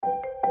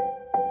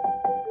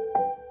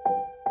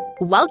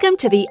Welcome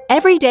to the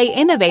Everyday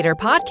Innovator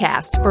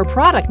podcast for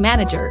product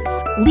managers,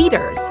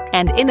 leaders,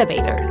 and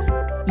innovators.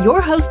 Your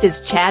host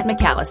is Chad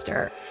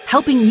McAllister,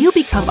 helping you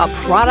become a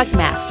product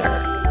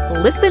master.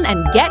 Listen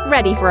and get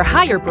ready for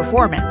higher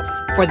performance,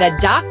 for the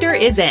doctor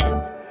is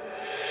in.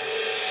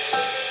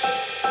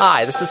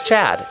 Hi, this is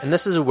Chad, and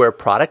this is where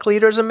product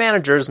leaders and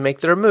managers make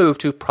their move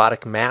to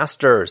product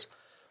masters,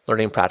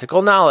 learning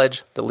practical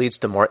knowledge that leads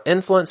to more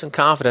influence and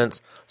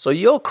confidence so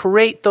you'll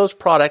create those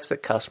products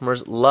that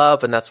customers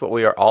love, and that's what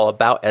we are all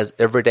about as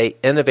everyday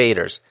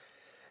innovators.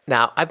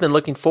 Now, I've been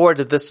looking forward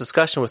to this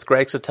discussion with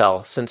Greg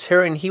Satell since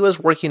hearing he was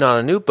working on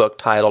a new book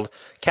titled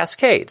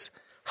Cascades: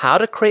 How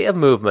to Create a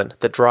Movement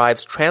That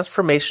Drives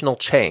Transformational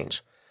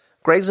Change.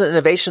 Greg's an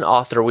innovation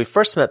author we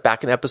first met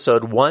back in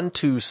episode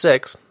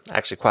 126,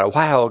 actually quite a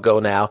while ago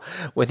now,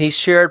 when he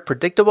shared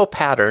predictable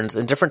patterns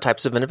in different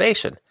types of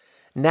innovation.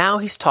 Now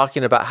he's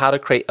talking about how to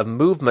create a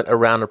movement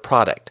around a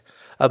product.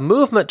 A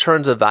movement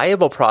turns a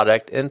valuable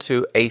product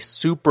into a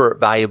super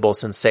valuable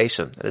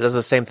sensation. And it does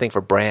the same thing for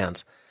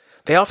brands.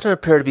 They often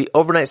appear to be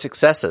overnight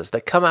successes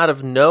that come out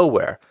of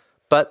nowhere,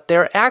 but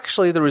they're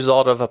actually the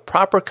result of a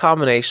proper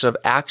combination of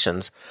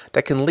actions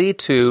that can lead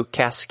to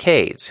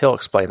cascades. He'll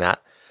explain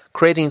that,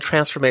 creating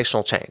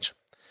transformational change.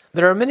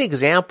 There are many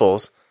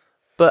examples,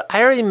 but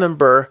I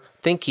remember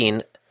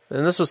thinking,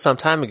 and this was some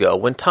time ago,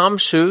 when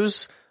Tom's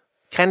shoes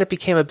kind of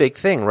became a big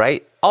thing,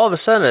 right? All of a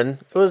sudden,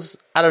 it was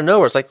out of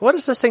nowhere. It's like, what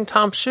is this thing,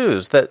 Tom's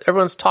shoes, that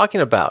everyone's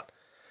talking about?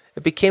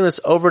 It became this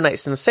overnight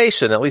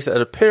sensation, at least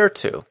it appeared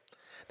to.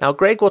 Now,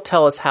 Greg will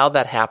tell us how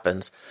that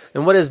happens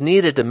and what is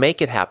needed to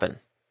make it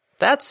happen.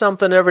 That's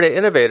something everyday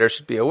innovators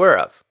should be aware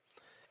of.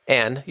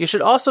 And you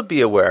should also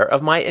be aware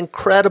of my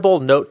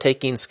incredible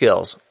note-taking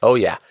skills. Oh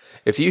yeah,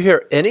 if you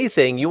hear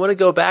anything you want to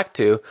go back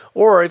to,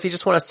 or if you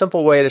just want a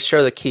simple way to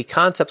share the key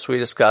concepts we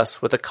discuss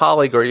with a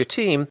colleague or your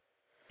team,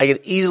 I can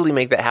easily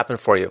make that happen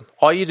for you.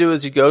 All you do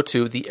is you go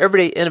to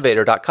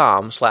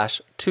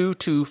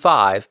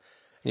theeverydayinnovator.com/225, and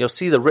you'll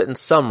see the written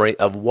summary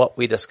of what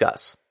we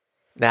discuss.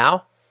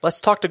 Now, let's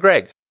talk to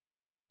Greg.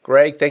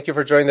 Greg, thank you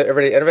for joining the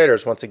Everyday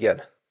Innovators once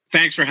again.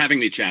 Thanks for having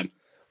me, Chad.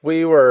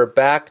 We were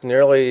back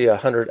nearly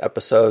 100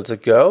 episodes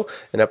ago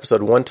in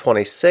episode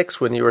 126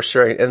 when you were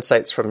sharing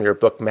insights from your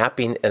book,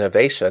 Mapping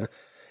Innovation.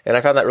 And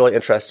I found that really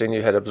interesting.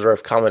 You had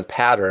observed common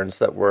patterns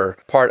that were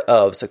part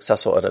of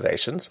successful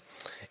innovations.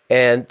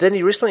 And then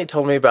you recently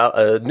told me about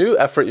a new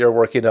effort you're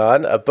working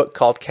on, a book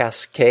called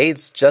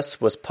Cascades,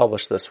 just was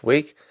published this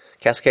week.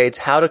 Cascades: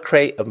 How to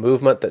Create a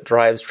Movement That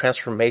Drives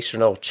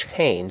Transformational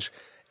Change.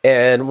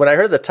 And when I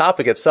heard the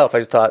topic itself,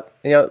 I thought,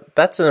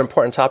 that's an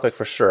important topic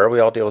for sure.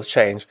 We all deal with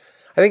change.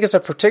 I think it's a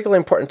particularly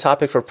important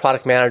topic for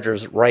product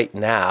managers right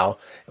now.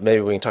 Maybe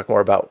we can talk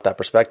more about that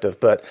perspective.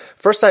 But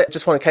first, I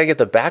just want to kind of get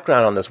the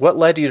background on this. What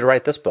led you to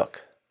write this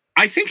book?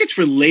 I think it's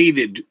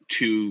related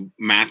to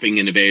mapping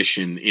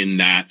innovation in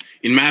that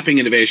in mapping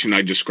innovation,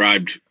 I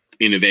described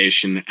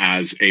innovation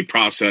as a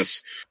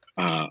process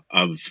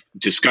of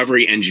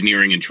discovery,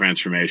 engineering, and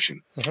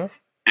transformation.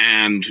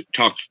 And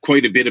talked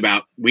quite a bit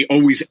about we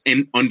always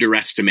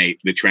underestimate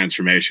the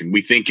transformation.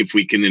 We think if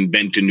we can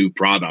invent a new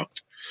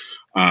product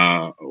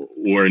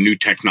or a new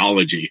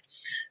technology,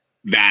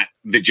 that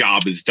the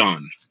job is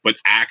done. But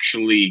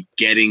actually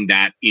getting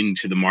that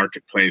into the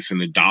marketplace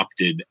and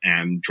adopted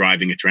and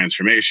driving a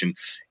transformation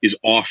is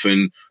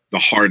often the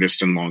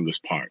hardest and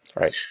longest part.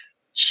 Right.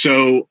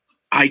 So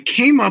I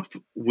came up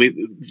with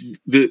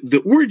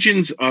the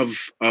origins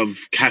of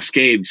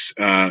Cascades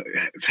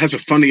has a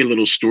funny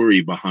little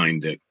story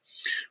behind it.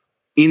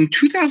 In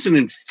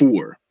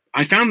 2004,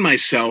 I found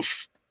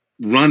myself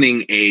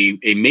running a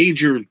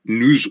major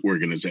news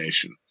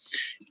organization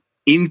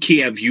in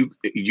Kiev,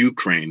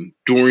 Ukraine,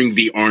 during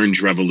the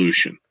Orange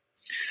Revolution.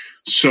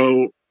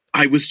 So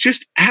I was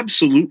just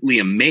absolutely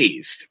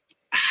amazed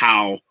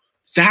how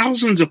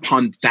thousands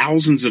upon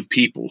thousands of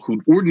people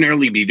who'd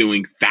ordinarily be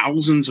doing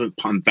thousands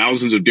upon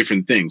thousands of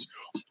different things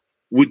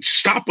would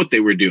stop what they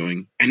were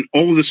doing and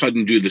all of a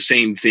sudden do the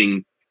same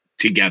thing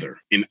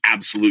together in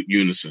absolute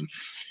unison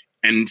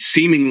and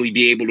seemingly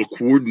be able to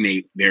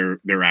coordinate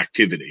their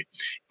activity.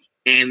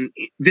 And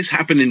this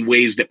happened in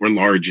ways that were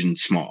large and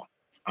small.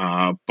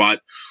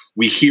 But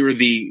we hear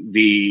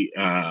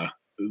the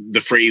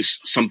phrase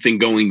something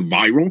going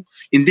viral.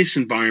 In this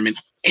environment,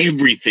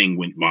 everything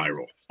went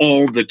viral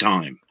all the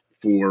time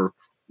for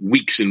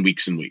weeks and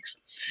weeks and weeks.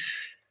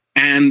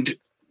 And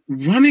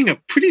running a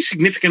pretty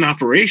significant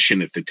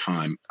operation at the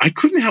time, I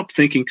couldn't help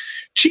thinking,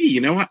 gee,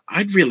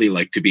 I'd really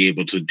like to be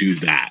able to do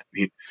that.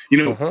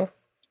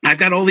 I've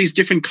got all these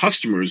different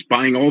customers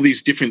buying all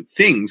these different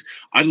things.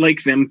 I'd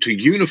like them to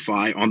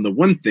unify on the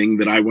one thing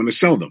that I want to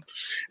sell them.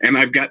 And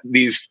I've got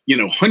these,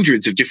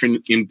 hundreds of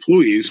different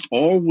employees,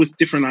 all with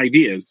different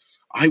ideas.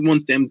 I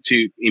want them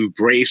to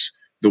embrace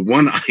the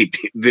one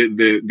idea,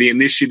 the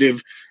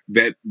initiative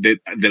that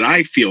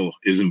I feel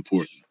is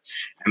important.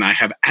 And I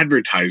have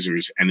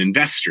advertisers and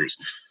investors.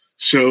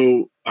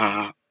 So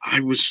I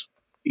was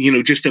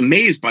just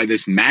amazed by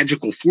this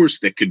magical force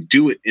that could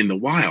do it in the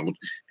wild.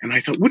 And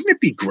I thought, wouldn't it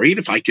be great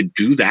if I could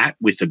do that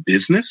with a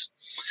business?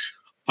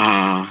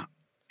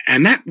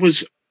 And that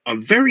was a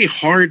very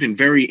hard and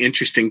very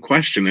interesting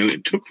question. And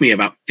it took me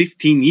about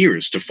 15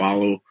 years to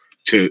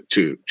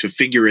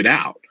figure it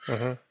out.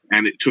 Mm-hmm.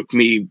 And it took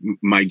me,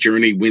 my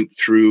journey went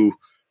through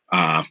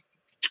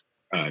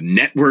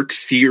network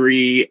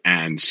theory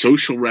and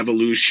social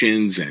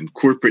revolutions and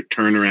corporate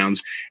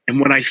turnarounds. And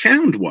what I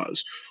found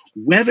was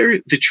whether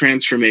the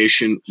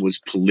transformation was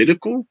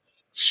political,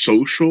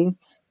 social,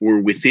 or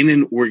within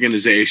an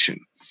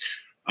organization,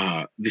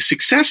 the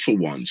successful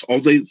ones,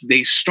 although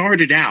they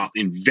started out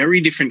in very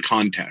different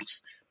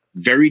contexts,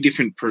 very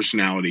different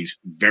personalities,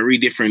 very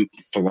different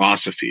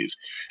philosophies,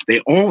 they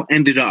all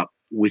ended up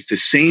with the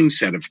same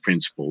set of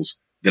principles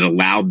that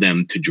allowed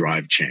them to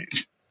drive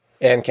change.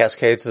 And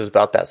Cascades is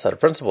about that set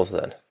of principles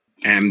then.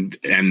 And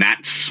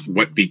that's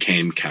what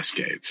became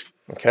Cascades.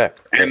 Okay.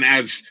 And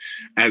as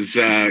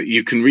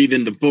you can read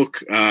in the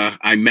book,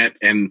 I met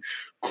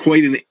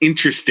quite an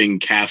interesting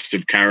cast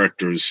of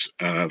characters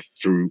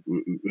throughout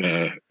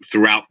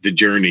the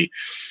journey,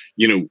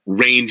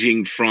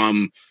 ranging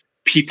from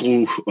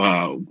people,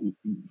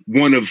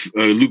 one of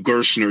Lou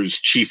Gerstner's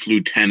chief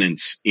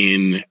lieutenants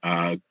in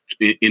the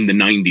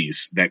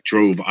 90s that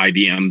drove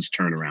IBM's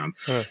turnaround,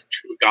 to a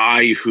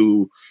guy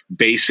who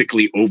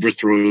basically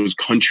overthrows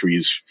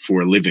countries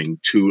for a living,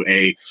 to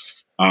a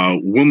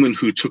woman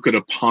who took it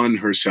upon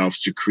herself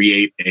to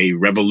create a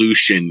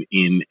revolution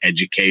in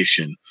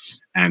education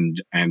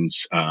and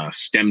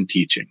STEM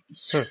teaching.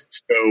 So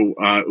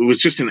it was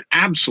just an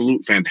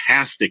absolute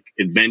fantastic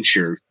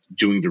adventure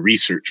doing the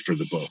research for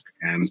the book.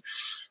 And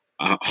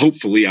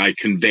hopefully I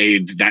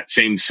conveyed that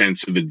same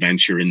sense of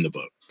adventure in the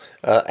book.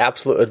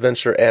 Absolute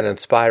adventure and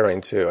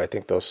inspiring too. I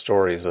think those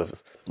stories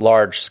of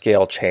large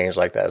scale change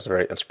like that is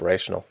very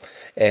inspirational.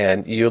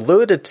 And you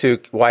alluded to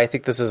why I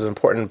think this is an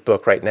important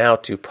book right now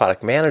to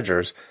product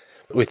managers.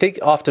 We think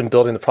often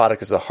building the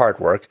product is the hard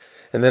work.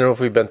 And then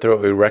if we've been through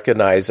it, we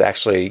recognize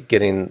actually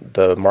getting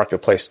the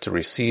marketplace to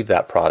receive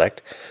that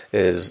product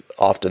is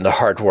often the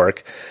hard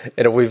work.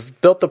 And if we've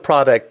built the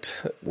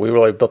product, we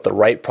really built the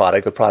right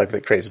product, the product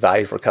that creates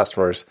value for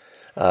customers,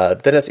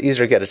 then it's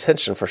easier to get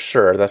attention for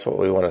sure. That's what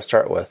we want to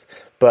start with.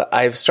 But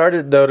I've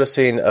started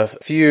noticing a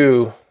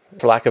few,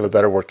 for lack of a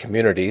better word,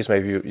 communities,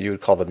 maybe you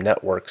would call them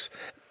networks,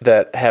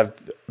 that have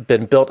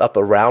been built up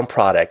around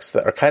products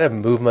that are kind of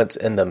movements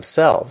in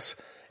themselves.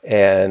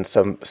 And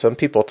some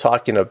people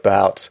talking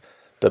about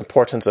the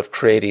importance of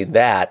creating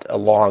that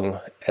along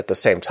at the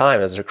same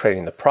time as they're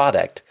creating the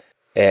product.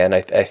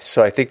 And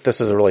so I think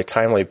this is a really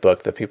timely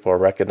book that people are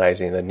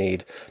recognizing the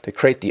need to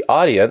create the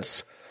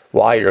audience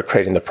while you're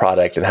creating the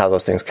product and how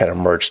those things kind of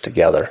merge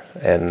together.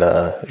 And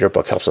your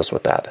book helps us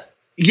with that.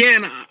 Yeah,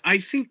 and I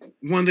think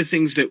one of the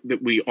things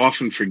that we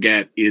often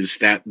forget is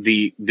that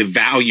the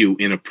value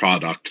in a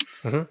product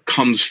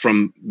comes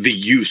from the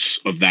use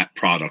of that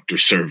product or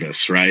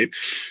service, right?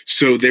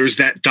 So there's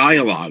that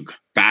dialogue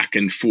back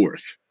and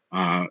forth.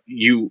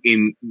 You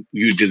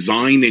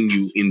design and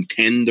you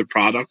intend the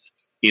product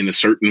in a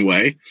certain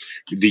way.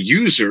 The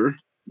user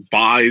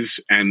buys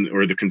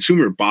or the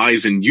consumer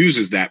buys and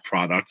uses that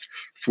product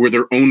for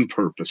their own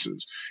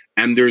purposes.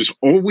 And there's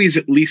always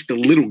at least a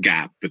little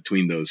gap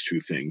between those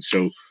two things.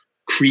 So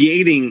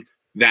creating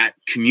that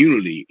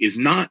community is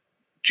not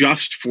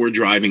just for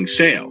driving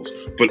sales,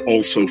 but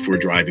also for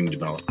driving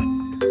development.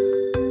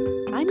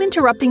 I'm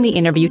interrupting the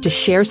interview to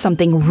share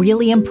something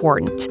really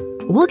important.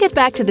 We'll get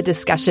back to the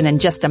discussion in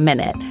just a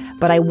minute,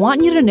 but I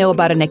want you to know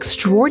about an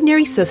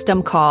extraordinary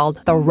system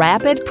called the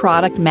Rapid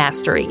Product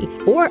Mastery,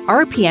 or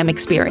RPM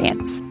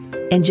experience.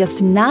 In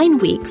just 9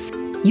 weeks,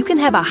 you can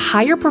have a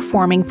higher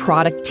performing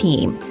product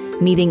team,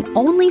 meeting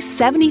only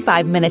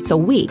 75 minutes a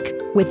week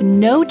with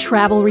no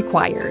travel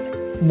required.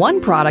 One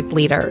product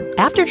leader,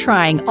 after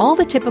trying all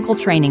the typical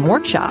training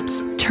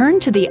workshops,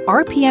 turned to the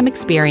RPM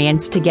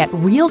experience to get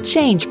real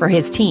change for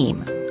his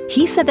team.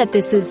 He said that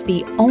this is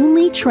the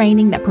only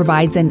training that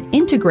provides an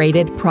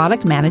integrated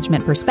product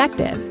management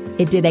perspective.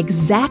 It did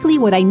exactly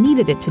what I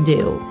needed it to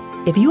do.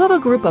 If you have a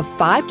group of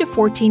 5 to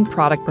 14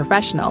 product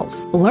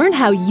professionals, learn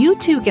how you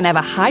too can have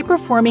a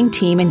high-performing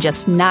team in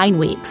just 9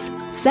 weeks,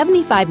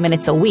 75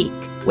 minutes a week,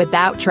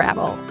 without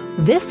travel.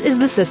 This is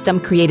the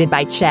system created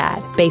by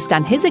Chad, based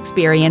on his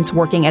experience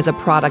working as a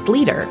product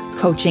leader,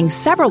 coaching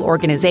several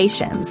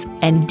organizations,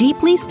 and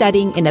deeply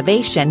studying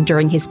innovation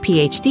during his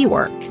PhD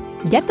work.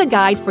 Get the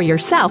guide for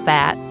yourself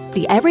at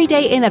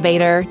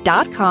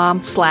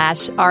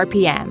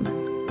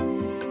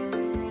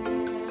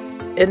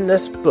theeverydayinnovator.com/RPM. In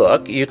this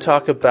book, you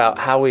talk about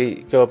how we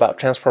go about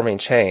transforming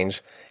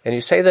change, and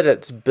you say that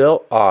it's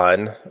built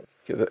on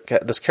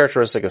this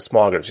characteristic of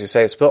small groups. You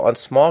say it's built on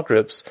small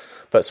groups,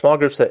 but small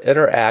groups that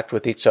interact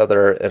with each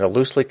other in a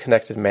loosely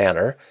connected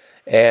manner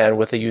and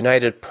with a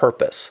united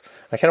purpose.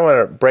 I kind of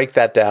want to break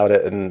that down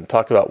and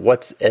talk about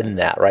what's in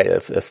that, right?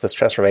 If this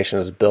transformation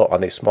is built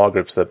on these small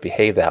groups that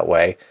behave that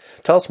way.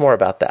 Tell us more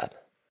about that.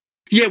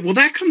 Yeah, well,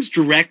 that comes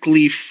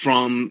directly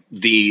from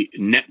the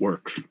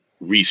network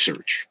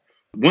research.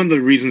 One of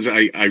the reasons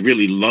I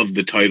really love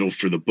the title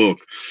for the book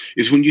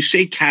is when you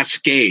say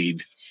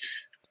cascade,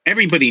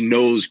 everybody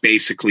knows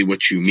basically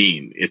what you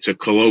mean. It's a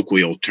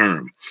colloquial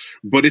term,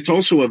 but it's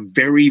also a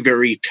very,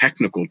 very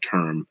technical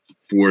term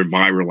for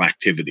viral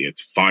activity.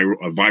 It's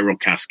a viral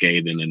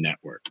cascade in a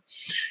network.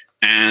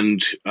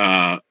 And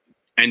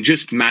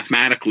just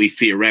mathematically,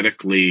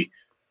 theoretically,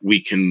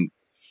 we can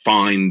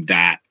find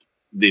that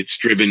it's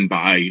driven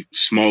by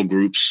small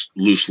groups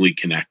loosely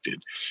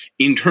connected.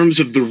 In terms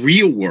of the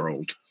real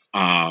world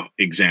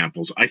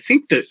examples, I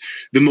think that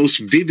the most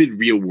vivid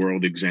real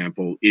world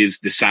example is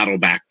the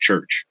Saddleback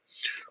Church,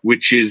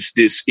 which is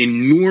this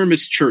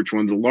enormous church,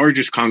 one of the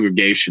largest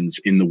congregations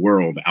in the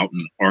world out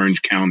in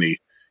Orange County,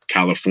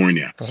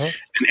 California. And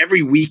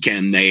every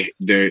weekend they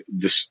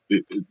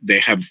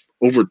have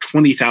over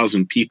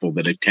 20,000 people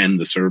that attend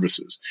the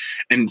services.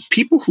 And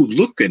people who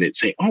look at it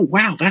say, "Oh,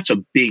 wow, that's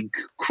a big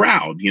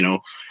crowd." You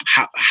know,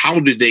 how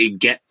do they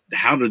get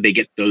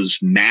those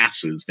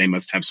masses? They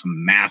must have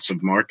some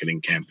massive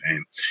marketing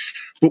campaign.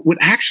 But what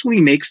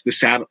actually makes the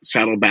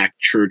Saddleback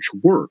Church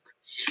work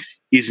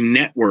is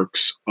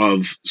networks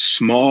of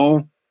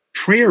small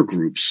prayer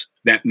groups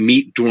that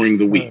meet during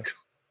the week.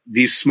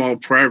 These small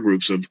prayer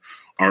groups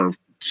are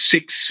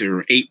 6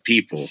 or 8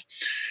 people.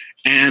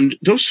 And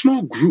those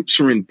small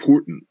groups are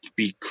important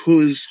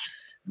because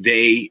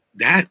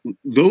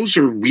those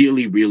are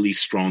really, really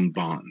strong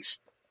bonds.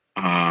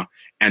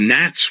 And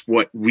that's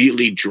what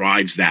really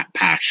drives that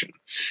passion.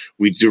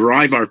 We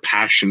derive our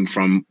passion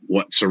from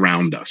what's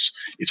around us.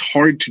 It's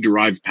hard to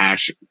derive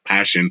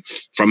passion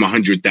from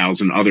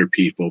 100,000 other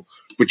people,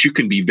 but you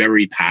can be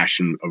very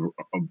passionate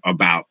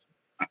about,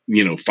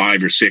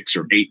 5 or 6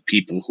 or 8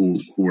 people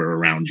who are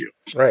around you.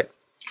 Right.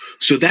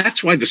 So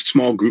that's why the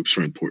small groups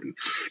are important.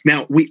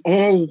 Now, we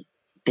all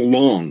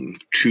belong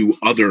to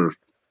other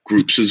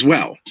groups as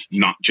well,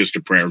 not just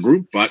a prayer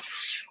group, but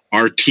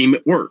our team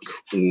at work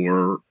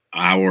or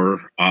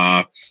our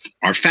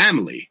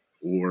family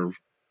or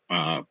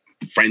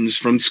friends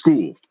from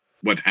school,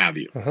 what have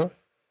you.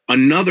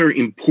 Another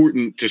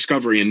important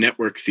discovery in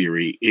network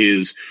theory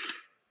is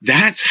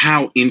that's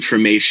how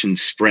information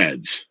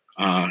spreads.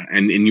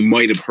 And you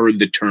might have heard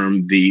the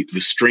term the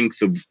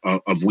strength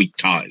of weak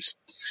ties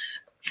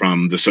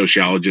from the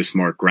sociologist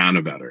Mark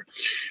Granovetter.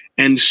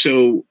 And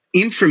so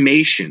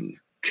information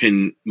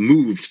can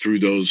move through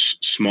those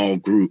small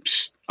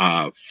groups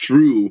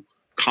through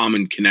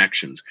common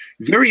connections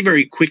very,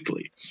 very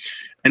quickly.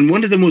 And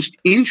one of the most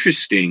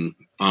interesting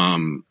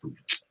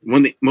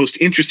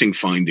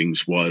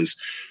findings was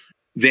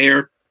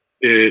there,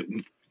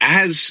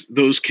 as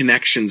those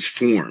connections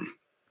form,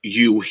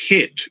 you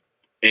hit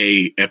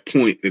a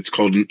point that's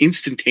called an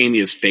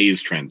instantaneous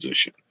phase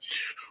transition,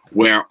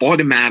 where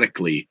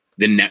automatically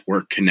the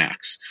network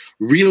connects.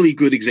 Really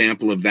good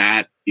example of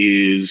that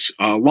is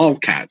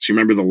lolcats. You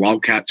remember the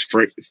lolcats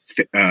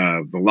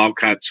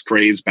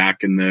craze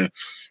back in the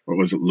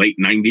late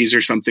 90s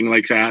or something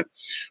like that,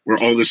 where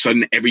all of a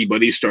sudden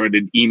everybody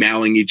started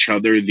emailing each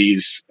other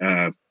these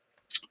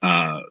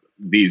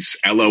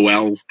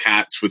LOL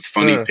cats with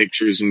funny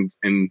pictures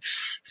and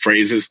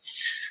phrases.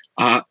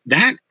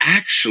 That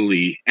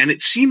actually, and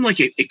it seemed like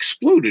it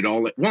exploded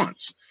all at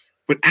once.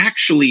 But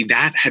actually,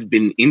 that had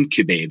been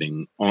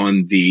incubating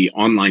on the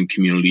online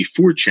community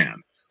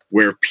 4chan,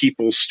 where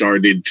people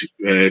started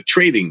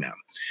trading them.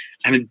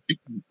 And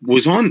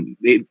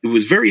it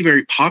was very,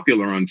 very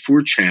popular on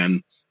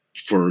 4chan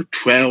for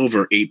 12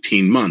 or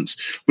 18 months.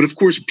 But of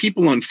course,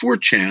 people on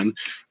 4chan,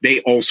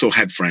 they also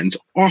had friends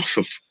off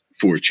of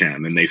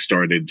 4chan, and they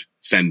started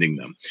sending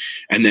them.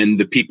 And then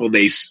the people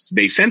they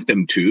sent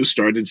them to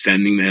started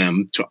sending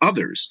them to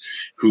others,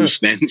 who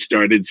then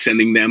started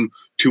sending them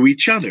to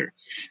each other.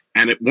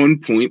 And at one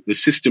point, the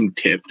system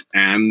tipped,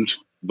 and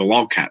the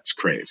lolcats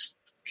craze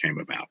came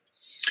about.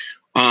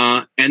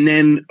 And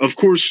then, of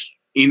course,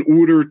 in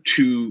order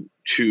to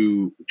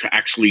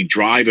actually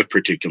drive a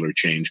particular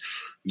change,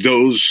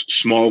 those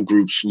small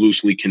groups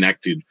loosely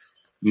connected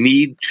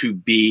need to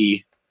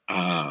be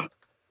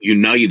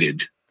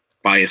united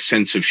by a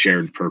sense of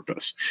shared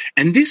purpose.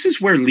 And this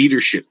is where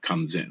leadership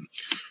comes in.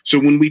 So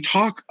when we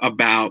talk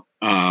about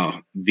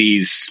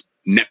these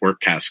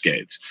network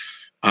cascades,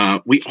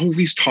 we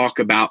always talk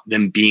about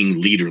them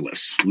being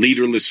leaderless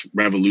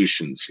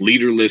revolutions,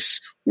 leaderless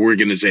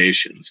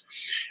organizations.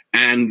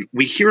 And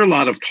we hear a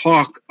lot of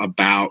talk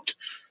about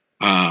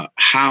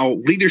how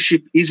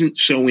leadership isn't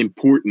so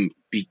important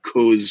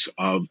because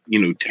of,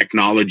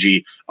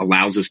 technology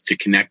allows us to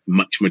connect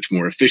much, much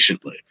more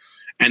efficiently.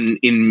 And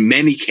in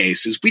many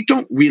cases, we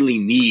don't really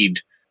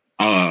need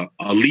a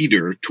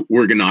leader to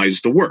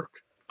organize the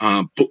work.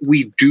 But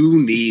we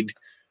do need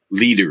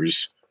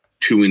leaders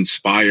to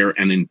inspire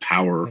and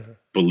empower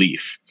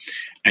belief.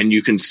 And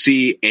you can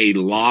see a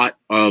lot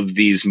of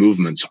these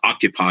movements,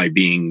 Occupy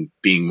being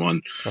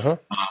one,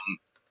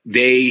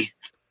 they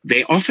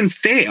often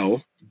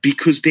fail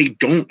because they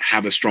don't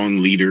have a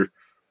strong leader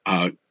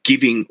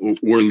giving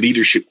or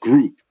leadership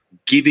group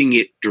giving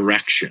it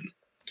direction.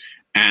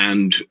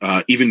 And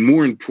even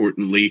more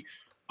importantly,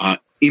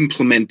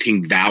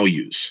 implementing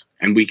values.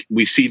 And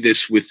we see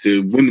this with the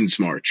Women's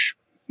March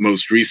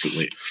most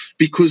recently,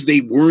 because they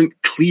weren't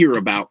clear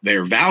about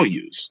their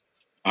values.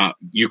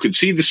 You could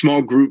see the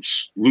small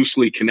groups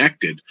loosely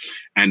connected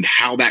and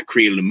how that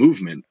created a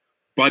movement.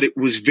 But it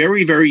was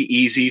very, very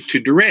easy to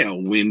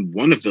derail when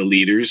one of the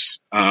leaders,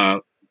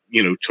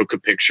 took a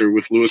picture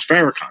with Louis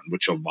Farrakhan,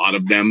 which a lot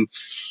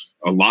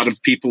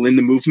of people in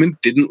the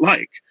movement didn't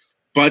like.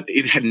 But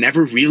it had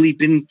never really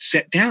been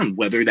set down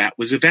whether that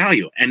was a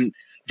value. And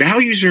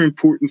values are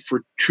important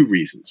for two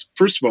reasons.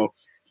 First of all,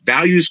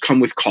 values come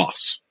with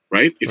costs,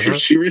 right? If you're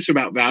serious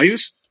about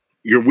values,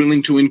 you're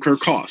willing to incur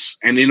costs.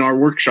 And in our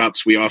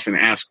workshops, we often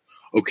ask,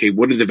 okay,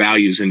 what are the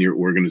values in your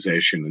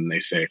organization? And they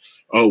say,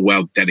 oh,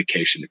 well,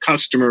 dedication to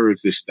customer,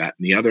 this, that,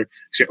 and the other.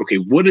 Say, okay,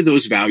 what do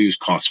those values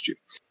cost you?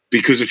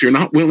 Because if you're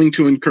not willing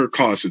to incur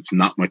costs, it's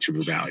not much of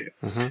a value.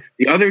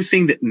 The other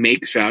thing that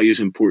makes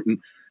values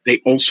important,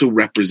 they also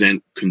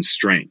represent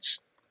constraints.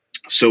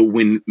 So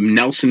when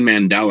Nelson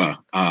Mandela,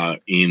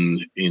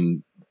 in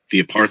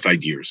the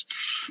apartheid years,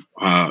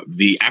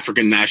 the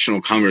African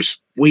National Congress,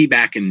 way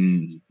back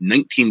in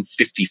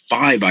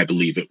 1955, I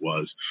believe it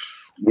was,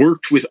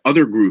 worked with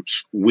other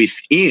groups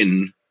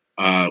within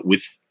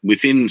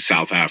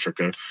South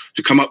Africa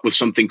to come up with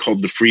something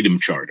called the Freedom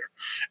Charter.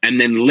 And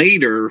then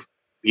later,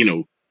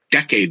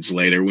 decades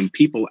later, when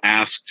people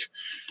accused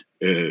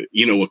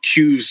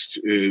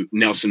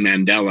Nelson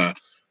Mandela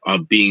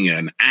of being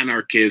an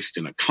anarchist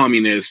and a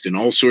communist and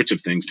all sorts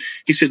of things,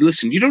 he said,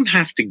 listen, you don't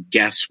have to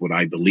guess what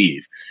I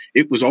believe.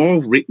 It was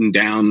all written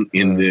down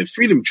in the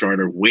Freedom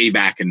Charter way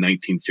back in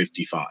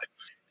 1955.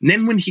 And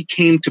then when he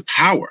came to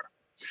power,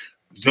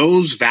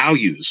 those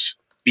values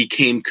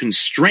became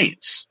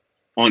constraints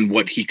on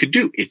what he could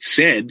do. It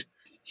said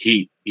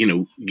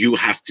you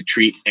have to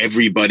treat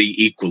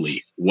everybody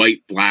equally,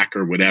 white, black,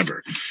 or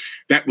whatever.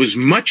 That was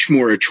much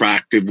more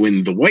attractive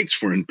when the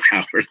whites were in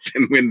power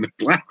than when the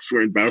blacks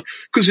were in power,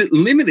 because it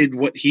limited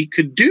what he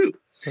could do.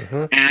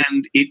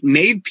 And it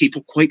made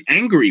people quite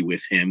angry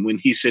with him when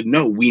he said,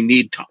 no, we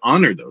need to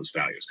honor those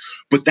values.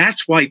 But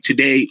that's why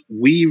today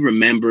we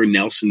remember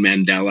Nelson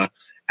Mandela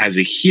as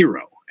a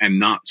hero and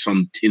not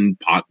some tin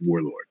pot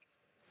warlord.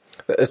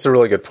 It's a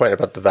really good point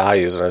about the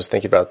values. And I was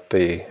thinking about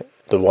the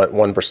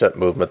 1%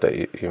 movement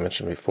that you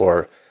mentioned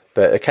before,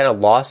 that it kind of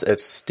lost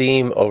its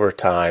steam over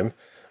time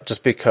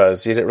just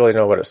because you didn't really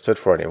know what it stood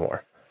for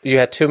anymore. You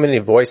had too many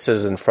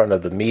voices in front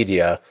of the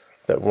media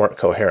that weren't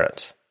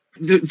coherent.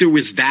 There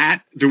was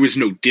that. There was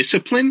no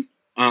discipline.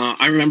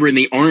 I remember in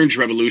the Orange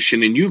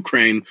Revolution in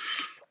Ukraine,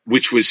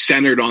 which was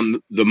centered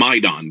on the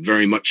Maidan,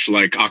 very much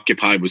like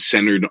Occupy was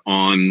centered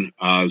on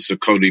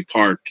Zuccotti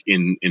Park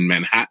in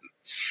Manhattan.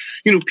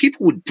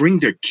 People would bring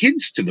their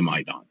kids to the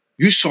Maidan.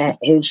 You saw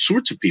all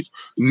sorts of people.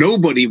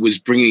 Nobody was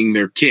bringing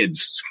their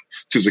kids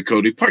to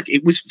Zuccotti Park.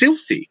 It was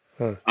filthy.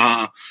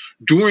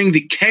 During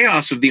the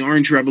chaos of the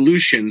Orange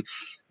Revolution,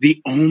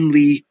 the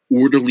only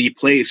orderly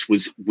place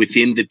was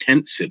within the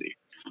tent city.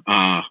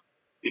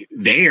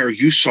 There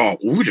you saw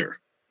order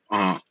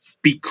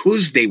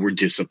because they were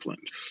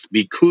disciplined,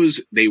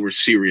 because they were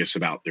serious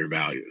about their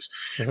values.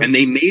 And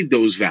they made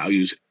those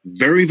values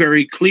very,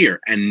 very clear.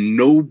 And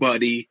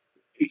nobody,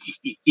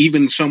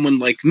 even someone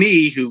like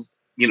me who,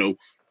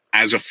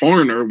 as a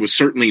foreigner, was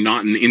certainly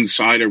not an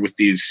insider with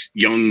these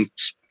young,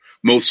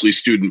 mostly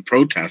student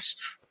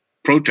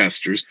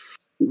protesters.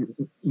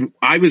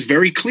 I was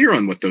very clear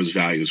on what those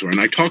values were. And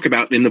I talk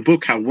about in the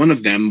book how one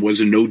of them was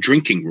a no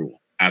drinking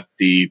rule at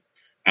the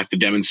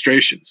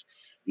demonstrations.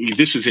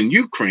 This is in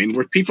Ukraine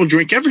where people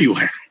drink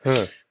everywhere.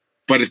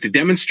 But at the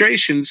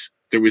demonstrations,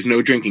 there was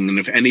no drinking. And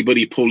if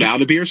anybody pulled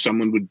out a beer,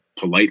 someone would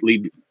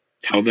politely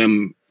tell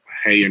them,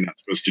 hey, you're not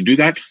supposed to do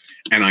that.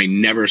 And I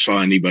never saw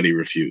anybody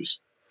refuse.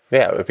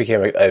 Yeah, it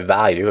became a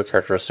value, a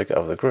characteristic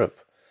of the group.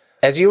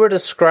 As you were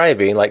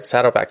describing, like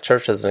Saddleback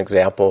Church as an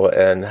example,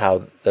 and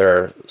how there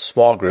are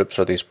small groups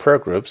or these prayer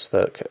groups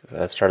that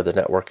have started the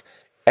network,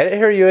 I didn't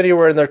hear you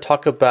anywhere in there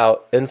talk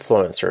about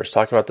influencers,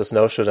 talking about this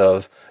notion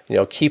of,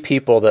 key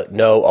people that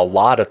know a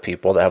lot of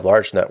people that have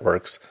large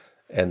networks,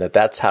 and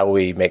that's how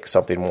we make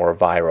something more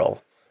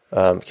viral.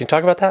 Can you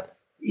talk about that?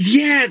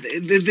 Yeah,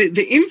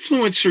 the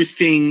influencer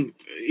thing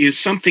is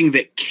something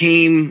that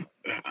came,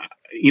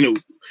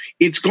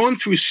 it's gone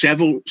through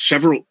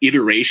several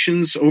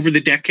iterations over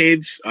the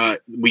decades.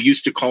 We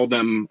used to call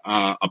them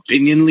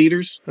opinion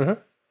leaders.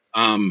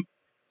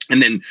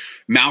 And then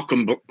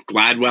Malcolm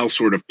Gladwell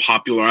sort of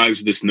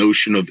popularized this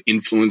notion of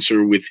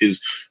influencer with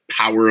his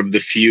Power of the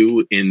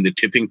Few in The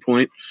Tipping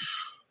Point.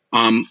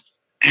 And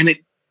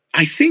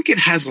I think it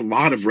has a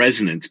lot of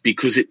resonance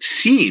because it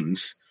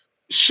seems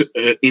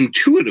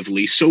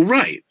intuitively so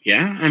right.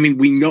 Yeah. I mean,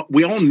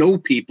 we all know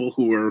people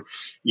who are,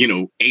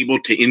 able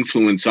to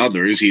influence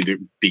others either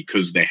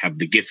because they have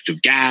the gift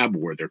of gab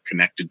or they're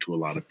connected to a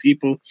lot of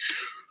people.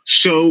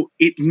 So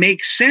it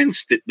makes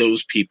sense that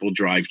those people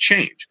drive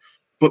change.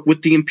 But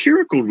what the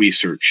empirical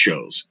research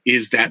shows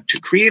is that to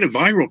create a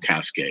viral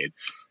cascade,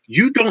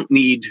 you don't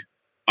need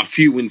a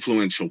few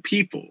influential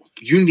people.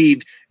 You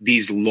need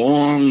these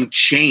long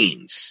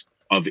chains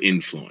of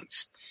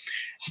influence.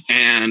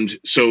 And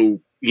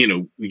so,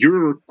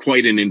 you're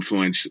quite an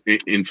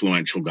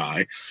influential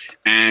guy.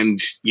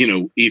 And,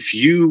 if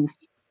you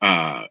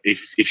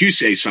if you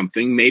say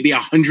something, maybe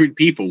 100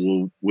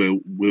 people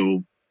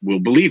will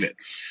believe it.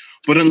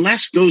 But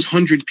unless those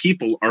 100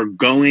 people are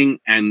going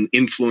and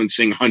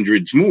influencing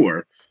hundreds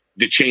more,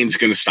 the chain's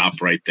going to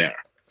stop right there.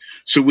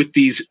 So with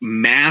these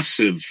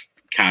massive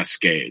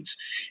cascades,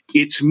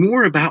 it's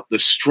more about the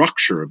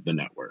structure of the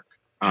network.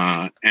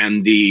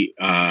 And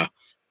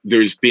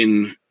there's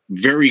been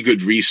very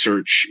good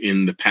research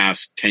in the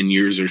past 10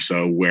 years or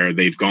so where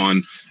they've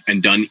gone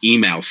and done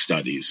email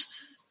studies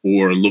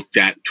or looked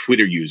at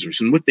Twitter users.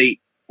 And what they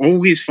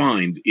always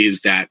find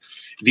is that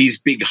these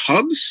big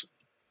hubs,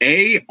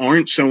 A,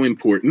 aren't so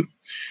important,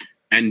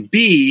 and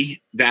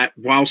B, that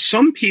while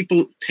some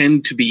people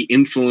tend to be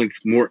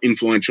more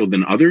influential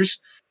than others,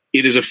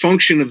 it is a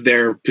function of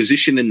their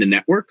position in the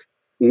network,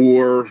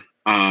 and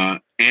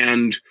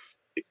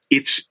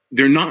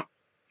they're not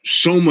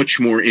so much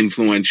more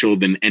influential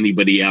than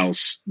anybody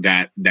else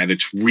that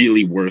it's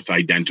really worth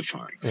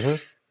identifying. Mm-hmm.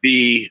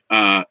 The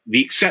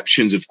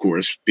exceptions, of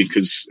course,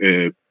 because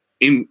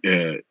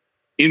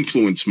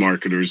influence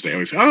marketers, they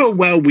always say, oh,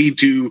 well,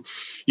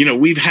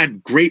 we've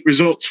had great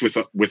results with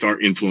our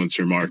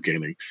influencer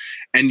marketing.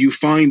 And you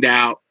find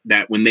out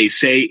that when they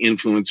say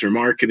influencer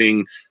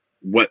marketing,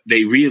 what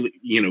they really,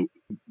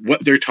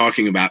 what they're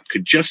talking about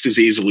could just as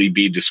easily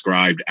be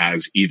described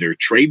as either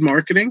trade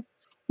marketing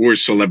or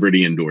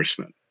celebrity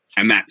endorsement.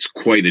 And that's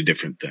quite a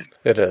different thing.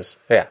 It is.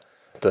 Yeah.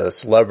 The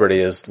celebrity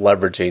is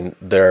leveraging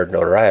their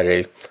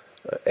notoriety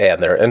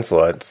and their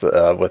influence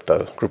with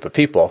a group of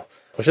people,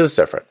 which is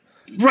different.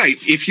 Right.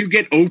 If you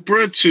get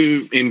Oprah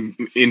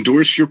to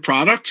endorse your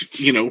product,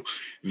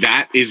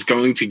 that is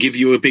going to give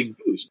you a big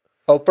boost.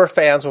 Oprah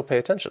fans will pay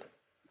attention.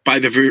 By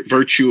the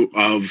virtue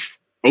of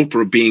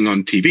Oprah being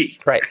on TV.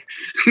 Right.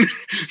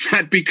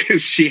 Not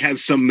because she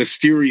has some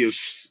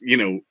mysterious,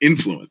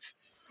 influence.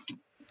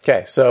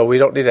 Okay, so we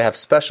don't need to have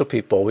special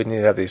people. We need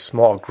to have these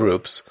small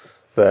groups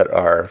that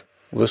are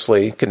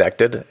loosely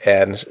connected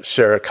and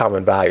share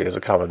common values, a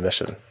common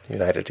mission,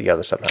 united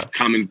together somehow.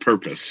 Common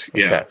purpose,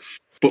 yeah. Okay.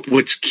 But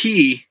what's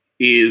key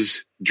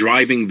is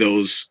driving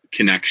those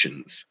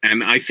connections.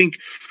 And I think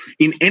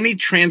in any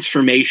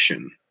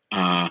transformation,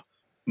 one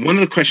of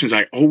the questions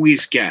I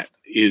always get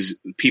is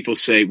people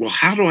say, well,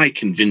 how do I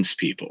convince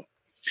people?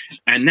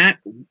 And that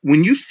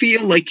when you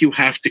feel like you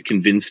have to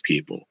convince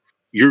people,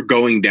 you're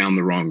going down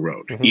the wrong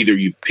road. Mm-hmm. Either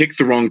you've picked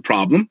the wrong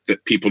problem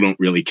that people don't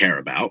really care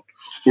about,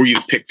 or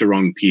you've picked the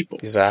wrong people.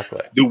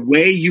 Exactly. The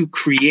way you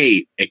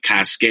create a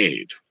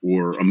cascade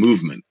or a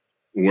movement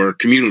or a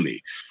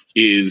community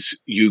is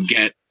you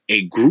get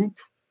a group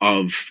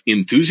of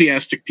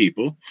enthusiastic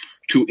people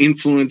to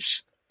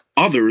influence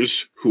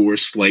others who are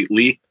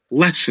slightly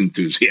less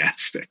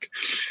enthusiastic.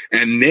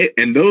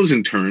 And those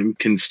in turn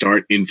can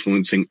start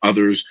influencing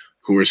others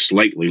who are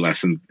slightly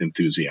less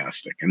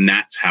enthusiastic. And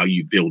that's how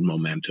you build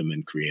momentum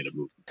and create a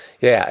movement.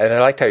 Yeah, and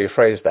I liked how you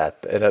phrased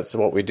that. And that's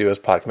what we do as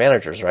product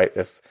managers, right?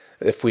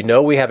 If we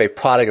know we have a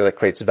product that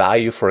creates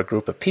value for a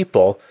group of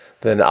people,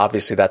 then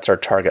obviously that's our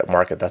target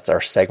market. That's our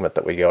segment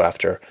that we go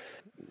after.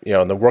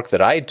 In the work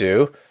that I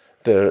do,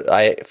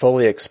 I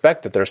fully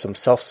expect that there's some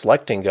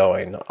self-selecting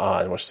going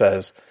on, which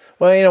says,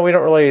 well, we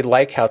don't really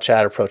like how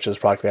Chad approaches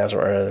product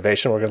management or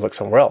innovation. We're going to look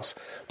somewhere else.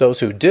 Those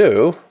who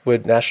do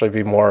would naturally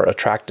be more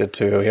attracted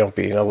to,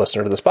 being a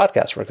listener to this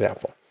podcast, for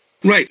example.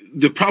 Right.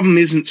 The problem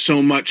isn't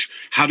so much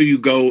how do you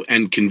go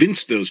and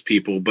convince those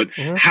people, but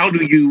how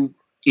do you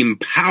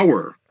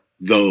empower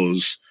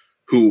those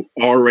who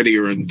already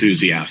are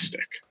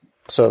enthusiastic?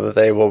 So that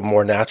they will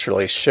more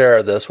naturally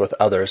share this with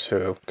others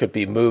who could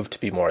be moved to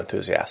be more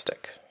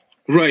enthusiastic.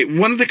 Right.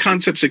 One of the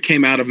concepts that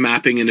came out of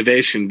mapping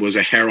innovation was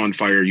a hair on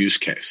fire use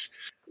case,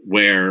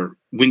 where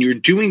when you're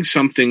doing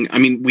something,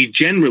 we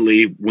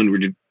generally, when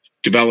we're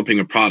developing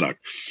a product,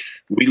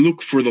 we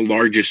look for the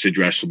largest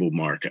addressable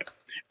market.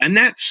 And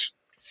that's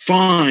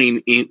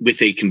fine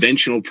with a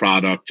conventional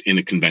product in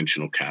a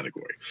conventional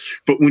category.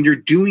 But when you're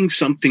doing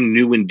something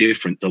new and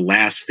different, the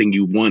last thing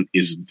you want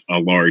is a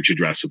large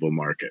addressable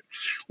market.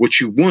 What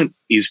you want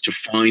is to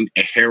find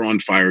a hair on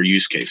fire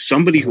use case,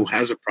 somebody who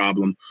has a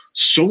problem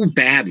so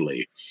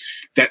badly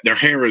that their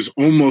hair is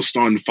almost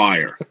on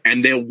fire,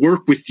 and they'll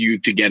work with you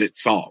to get it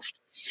solved.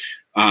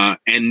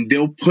 And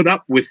they'll put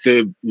up with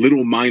the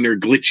little minor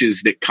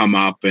glitches that come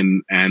up,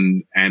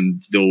 and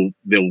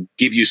they'll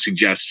give you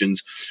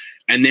suggestions.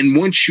 And then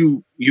once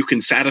you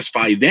can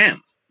satisfy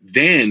them,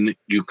 then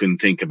you can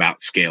think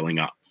about scaling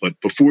up. But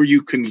before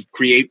you can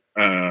create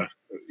a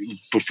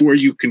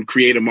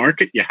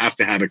market, you have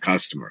to have a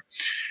customer.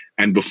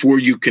 And before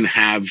you can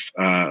have,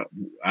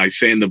 I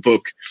say in the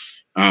book,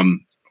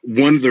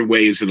 one of the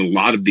ways that a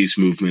lot of these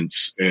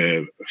movements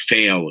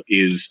fail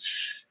is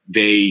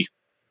they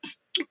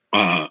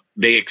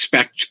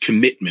expect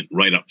commitment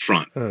right up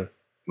front,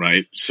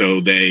 right?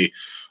 So they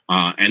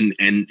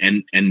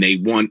and they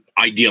want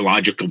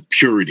ideological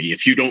purity.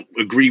 If you don't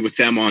agree with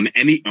them on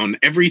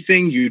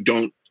everything, you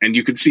don't. And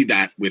you can see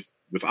that with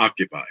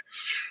Occupy.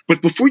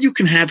 But before you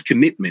can have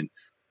commitment,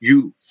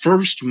 you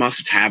first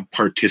must have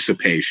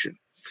participation.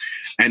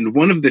 And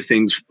one of the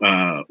things,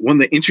 one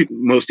of the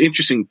most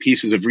interesting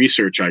pieces of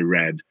research I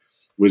read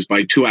was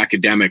by two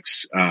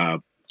academics,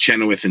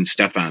 Chenoweth and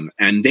Stefan,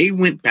 and they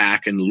went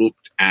back and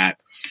looked at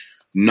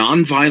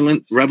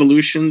nonviolent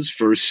revolutions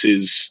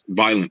versus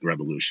violent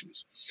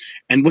revolutions.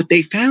 And what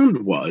they found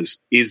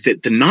is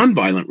that the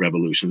nonviolent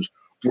revolutions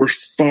were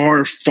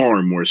far,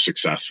 far more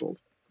successful.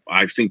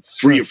 I think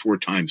 3 or 4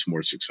 times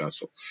more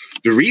successful.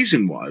 The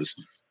reason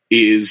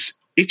is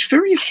it's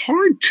very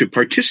hard to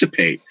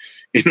participate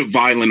in a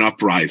violent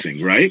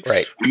uprising, right?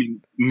 Right. I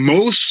mean,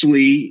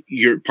 mostly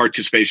your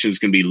participation is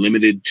going to be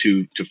limited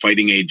to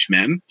fighting age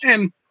men,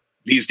 and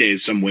these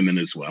days some women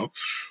as well.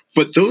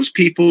 But those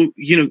people,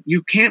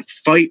 you can't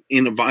fight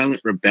in a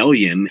violent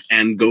rebellion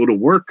and go to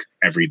work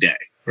every day,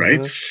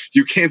 right? Mm-hmm.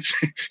 You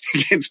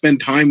can't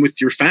spend time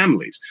with your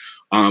families.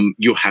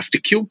 You'll have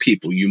to kill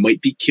people. You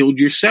might be killed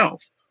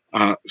yourself.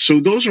 So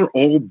those are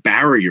all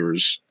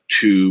barriers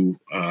to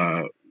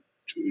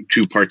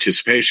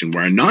participation,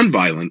 where a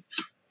nonviolent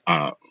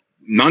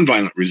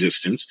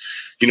resistance,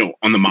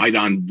 on the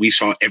Maidan, we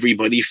saw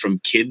everybody from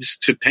kids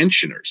to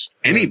pensioners.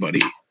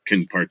 Anybody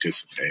can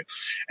participate.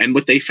 And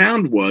what they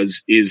found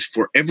is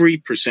for every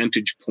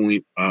percentage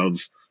point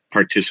of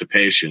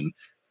participation,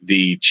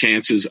 the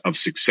chances of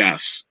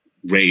success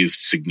raised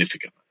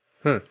significantly.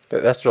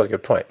 That's a really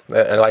good point.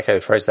 I like how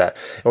you phrase that.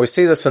 And we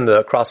see this in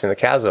the Crossing the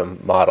Chasm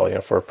model,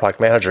 for product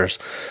managers.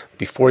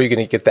 Before you're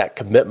going to get that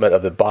commitment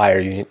of the buyer,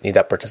 you need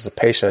that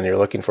participation, and you're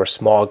looking for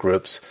small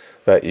groups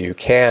that you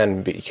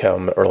can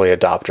become early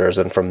adopters.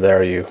 And from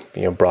there, you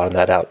broaden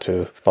that out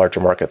to larger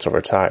markets over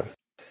time.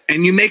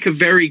 And you make a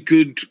very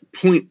good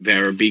point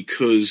there,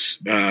 because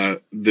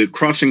the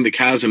Crossing the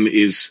Chasm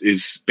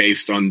is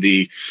based on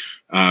the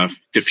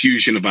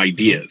diffusion of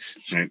ideas,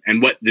 right?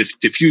 And what the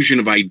diffusion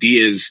of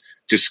ideas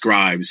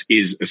describes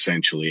is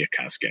essentially a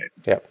cascade.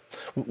 Yeah,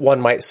 one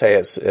might say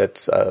it's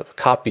a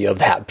copy of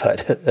that,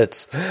 but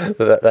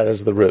that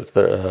is the root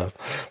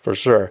for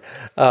sure.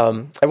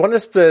 I want to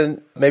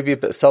spend maybe a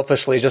bit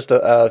selfishly just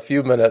a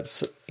few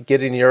minutes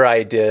getting your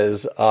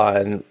ideas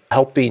on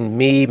helping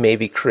me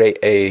maybe create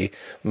a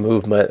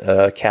movement,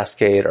 a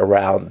cascade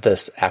around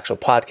this actual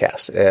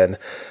podcast. And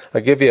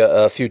I'll give you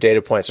a few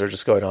data points that are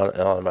just going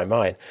on in my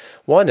mind.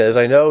 One is,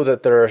 I know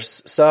that there are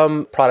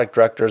some product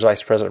directors,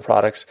 vice president of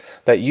products,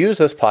 that use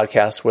this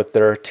podcast with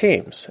their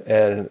teams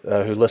and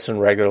who listen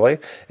regularly.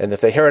 And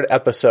if they hear an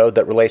episode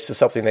that relates to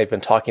something they've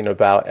been talking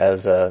about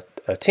as a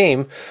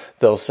team,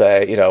 they'll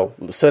say,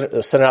 send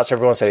it out to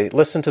everyone, say,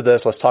 listen to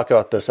this, let's talk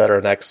about this at our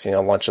next,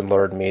 lunch and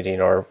learn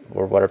meeting or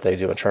whatever they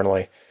do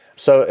internally.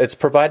 So it's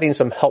providing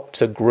some help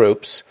to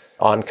groups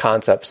on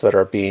concepts that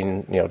are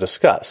being,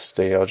 discussed,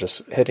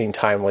 just hitting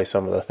timely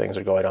some of the things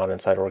that are going on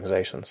inside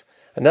organizations.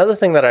 Another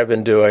thing that I've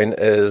been doing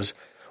is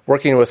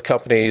working with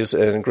companies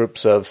in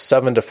groups of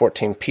 7 to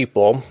 14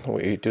 people.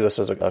 We do this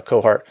as a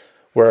cohort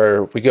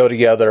where we go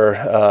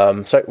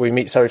together. We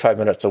meet 75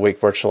 minutes a week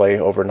virtually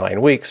over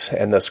 9 weeks.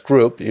 And this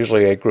group,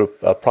 usually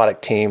a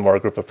product team or a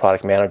group of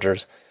product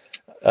managers,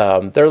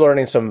 they're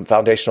learning some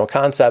foundational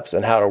concepts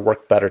and how to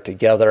work better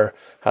together,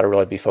 how to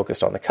really be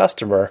focused on the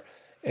customer.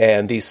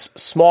 And these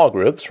small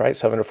groups, right,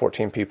 7 to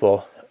 14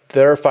 people,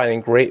 they're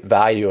finding great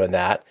value in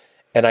that.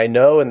 And I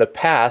know in the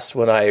past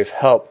when I've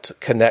helped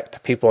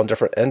connect people in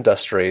different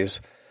industries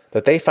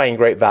that they find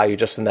great value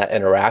just in that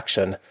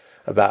interaction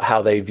about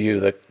how they view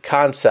the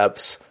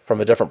concepts from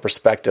a different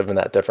perspective in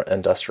that different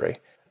industry.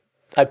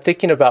 I'm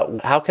thinking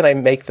about how can I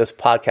make this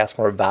podcast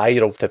more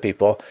valuable to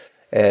people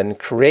and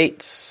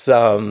create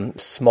some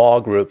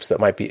small groups that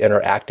might be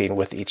interacting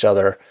with each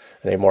other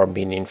in a more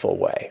meaningful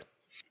way.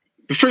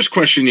 The first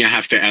question you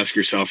have to ask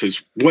yourself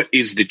is, what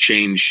is the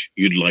change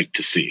you'd like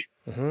to see?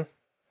 Mm-hmm.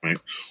 Right?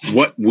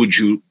 What would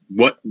you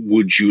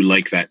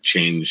like that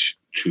change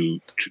to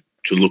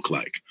look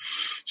like?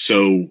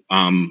 So,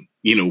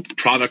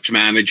 product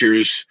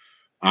managers,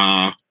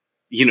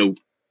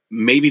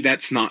 maybe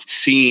that's not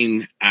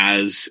seen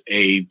as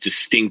a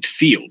distinct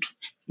field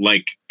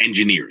like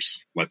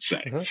engineers, let's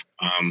say.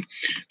 Mm-hmm.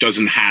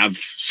 Doesn't have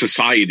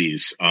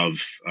societies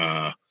of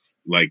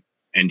like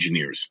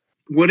engineers.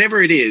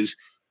 Whatever it is,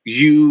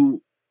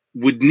 you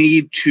would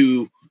need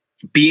to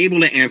be able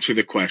to answer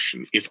the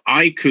question. If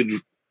I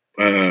could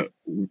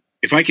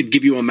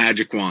give you a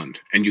magic wand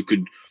and you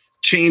could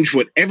change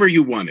whatever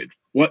you wanted,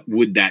 what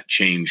would that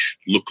change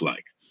look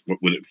like?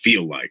 What would it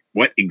feel like?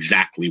 What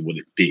exactly would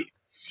it be?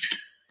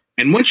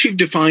 And once you've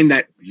defined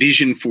that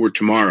vision for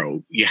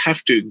tomorrow, you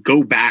have to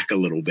go back a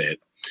little bit.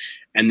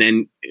 And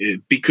then,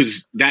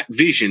 because that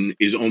vision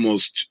is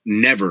almost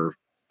never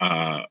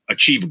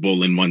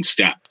achievable in one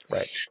step.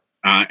 Right.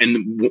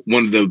 And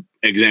one of the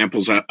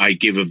examples I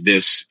give of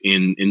this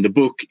in the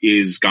book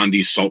is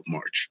Gandhi's Salt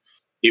March.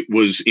 It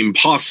was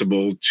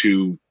impossible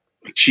to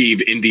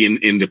achieve Indian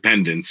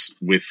independence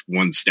with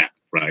one step,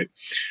 right?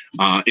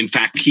 In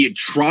fact, he had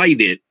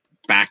tried it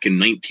back in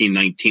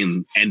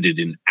 1919, ended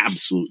in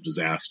absolute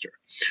disaster.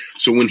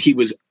 So when he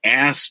was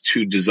asked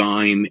to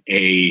design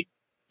a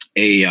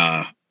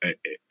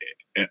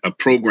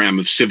program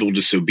of civil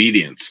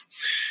disobedience,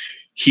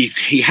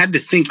 he had to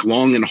think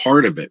long and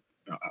hard of it.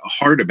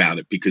 hard about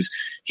it because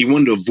he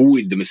wanted to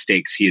avoid the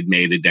mistakes he had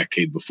made a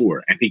decade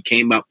before. And he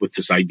came up with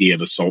this idea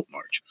of a salt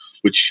march,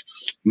 which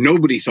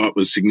nobody thought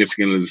was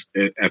significant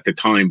at the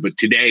time, but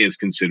today is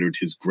considered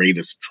his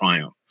greatest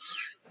triumph.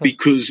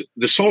 Because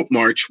the Salt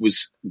March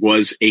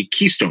was a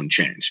keystone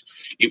change.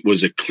 It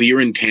was a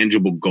clear and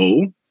tangible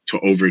goal to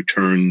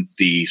overturn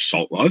the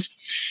salt laws.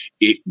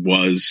 It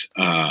was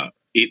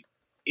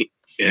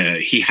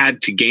he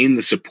had to gain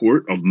the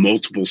support of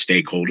multiple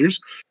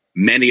stakeholders,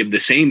 many of the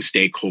same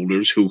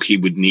stakeholders who he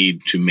would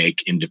need to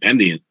make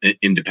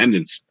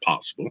independence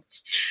possible.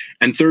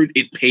 And third,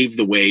 it paved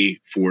the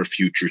way for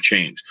future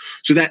change.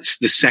 So that's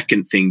the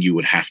second thing you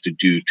would have to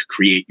do to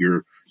create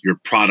your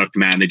product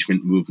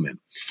management movement.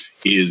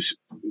 Is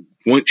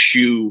once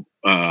you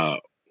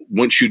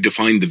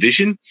define the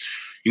vision,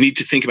 you need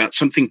to think about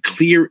something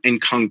clear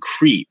and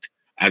concrete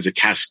as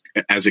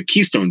a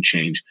keystone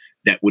change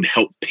that would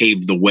help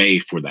pave the way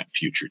for that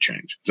future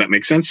change. Does that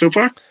make sense so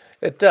far?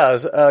 It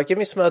does. Give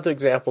me some other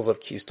examples of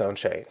keystone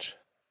change.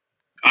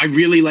 I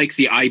really like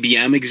the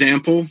IBM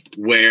example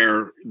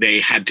where they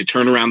had to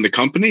turn around the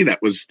company.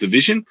 That was the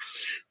vision.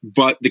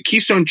 But the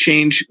keystone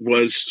change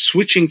was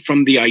switching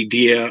from the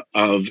idea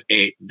of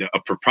a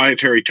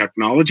proprietary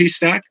technology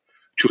stack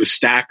to a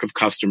stack of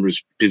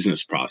customers'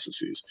 business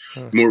processes.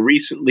 More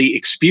recently,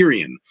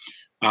 Experian.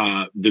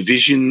 The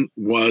vision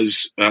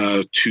was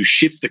to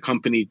shift the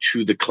company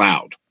to the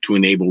cloud to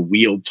enable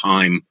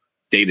real-time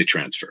data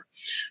transfer.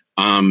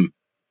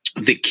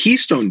 The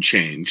keystone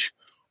change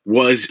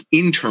was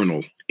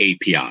internal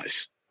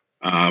APIs,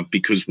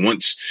 because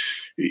once,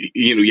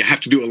 you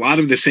have to do a lot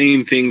of the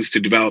same things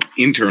to develop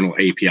internal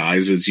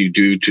APIs as you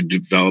do to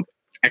develop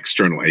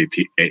external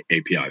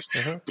APIs,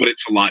 but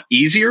it's a lot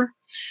easier.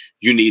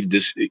 You need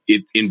this.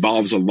 It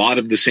involves a lot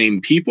of the same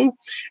people,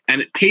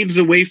 and it paves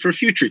the way for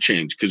future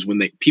change because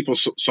when people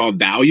saw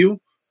value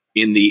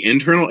in the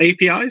internal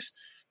APIs,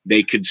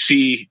 they could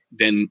see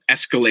then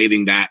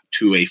escalating that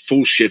to a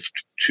full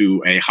shift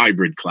to a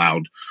hybrid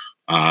cloud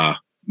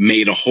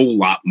made a whole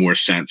lot more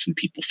sense and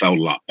people felt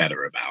a lot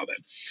better about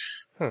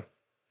it.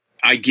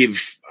 I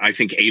give, I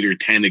think, 8 or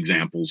 10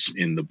 examples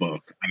in the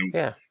book.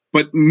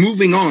 But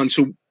moving on,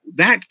 so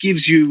that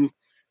gives you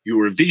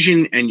your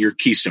vision and your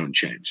keystone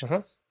change.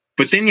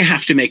 But then you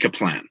have to make a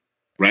plan,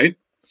 right?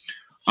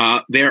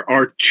 There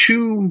are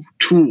 2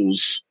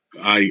 tools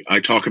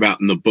I talk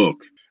about in the book.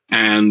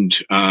 And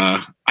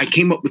I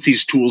came up with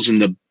these tools in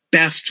the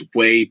best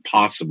way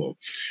possible.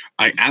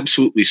 I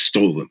absolutely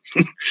stole them.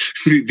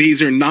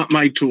 These are not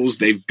my tools.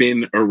 They've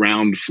been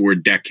around for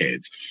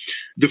decades.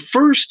 The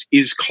first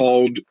is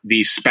called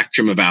the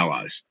spectrum of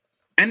allies.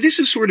 And this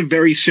is sort of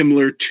very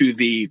similar to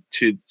the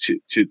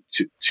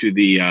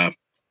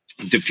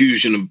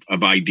diffusion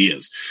of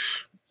ideas.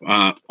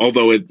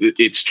 Although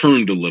it's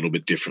termed a little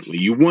bit differently.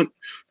 You want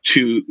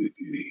to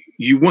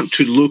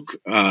look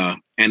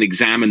and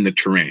examine the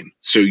terrain.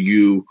 So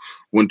you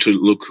want to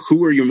look,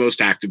 who are your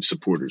most active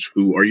supporters?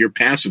 Who are your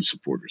passive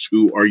supporters?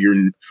 Who are your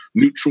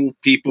neutral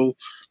people?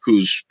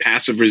 Who's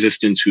passive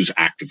resistance? Who's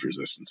active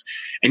resistance?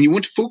 And you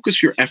want to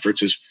focus your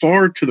efforts as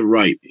far to the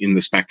right in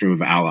the spectrum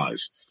of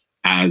allies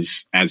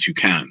as you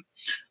can.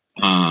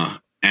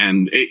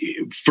 And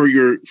for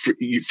your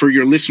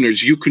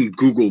listeners, you can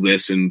Google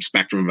this and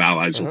spectrum of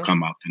allies will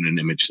come up in an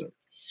image search.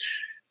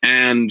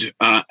 And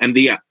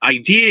the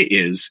idea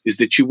is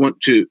that you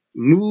want to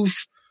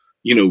move,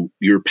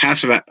 your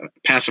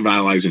passive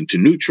allies into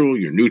neutral,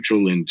 your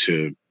neutral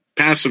into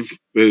passive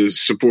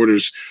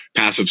supporters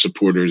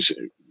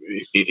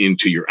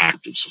into your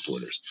active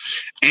supporters.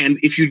 And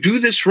if you do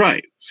this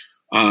right,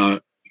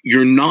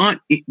 you're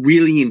not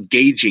really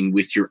engaging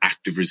with your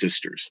active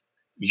resistors.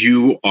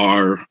 You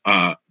are,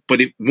 but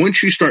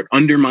once you start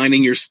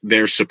undermining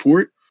their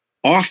support,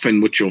 often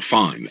what you'll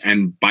find,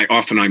 and by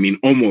often I mean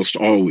almost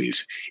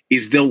always,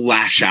 is they'll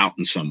lash out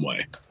in some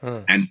way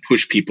and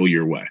push people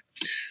your way.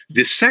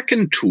 The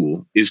second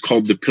tool is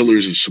called the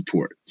pillars of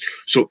support.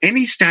 So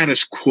any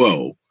status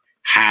quo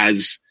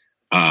has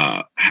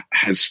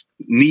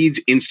needs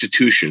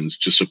institutions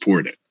to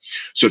support it.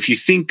 So if you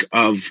think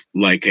of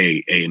like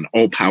an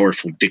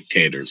all-powerful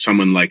dictator,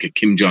 someone like a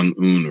Kim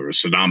Jong-un or a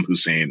Saddam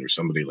Hussein or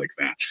somebody like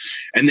that,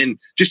 and then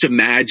just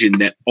imagine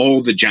that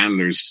all the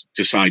janitors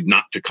decide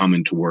not to come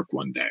into work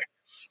one day.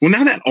 Well,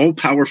 now that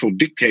all-powerful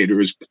dictator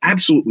is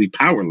absolutely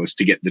powerless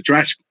to get the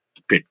trash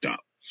picked up.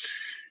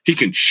 He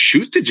can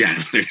shoot the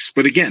janitors,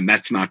 but again,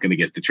 that's not going to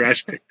get the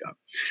trash picked up.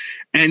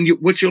 And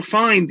what you'll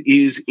find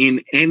is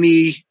in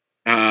any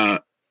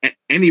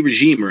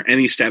regime or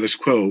any status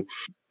quo,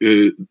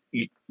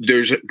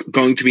 there's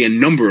going to be a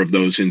number of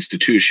those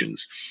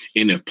institutions.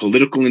 In a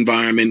political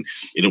environment,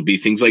 it'll be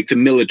things like the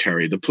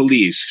military, the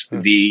police,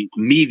 the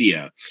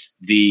media,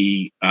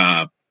 the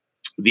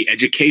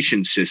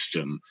education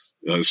system,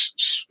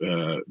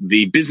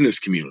 the business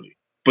community.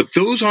 But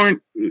those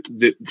aren't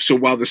so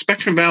while the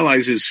spectrum of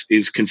allies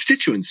is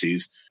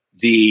constituencies,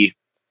 the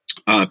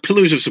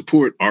pillars of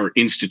support are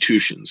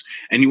institutions,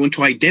 and you want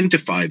to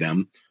identify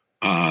them,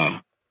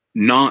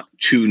 not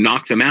to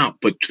knock them out,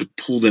 but to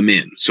pull them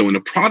in. So in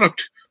a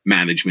product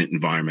management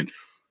environment,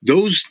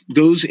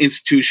 those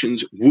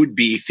institutions would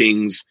be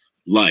things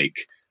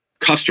like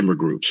customer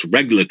groups,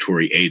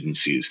 regulatory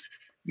agencies,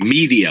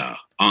 media,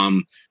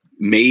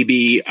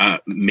 maybe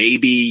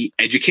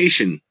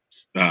education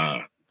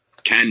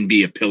can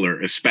be a pillar,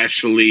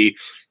 especially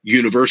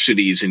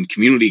universities and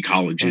community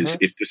colleges,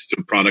 if this is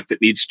a product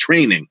that needs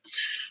training.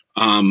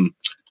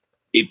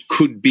 It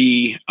could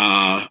be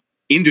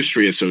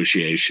industry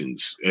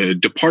associations,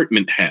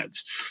 department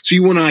heads. So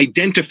you want to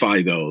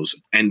identify those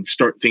and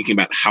start thinking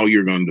about how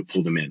you're going to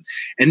pull them in.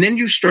 And then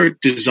you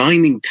start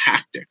designing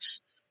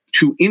tactics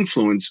to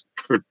influence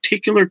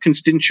particular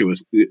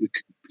constituencies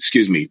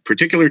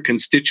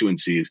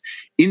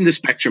in the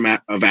spectrum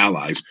of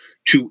allies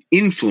to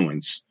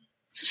influence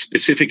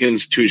specific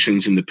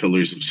institutions in the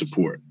pillars of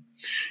support.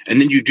 And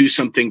then you do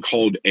something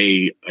called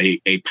a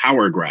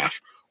power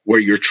graph, where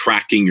you're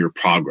tracking your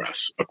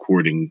progress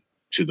according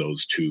to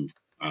those two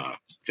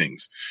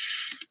things.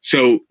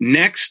 So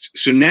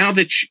now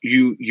that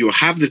you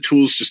have the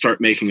tools to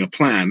start making a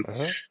plan,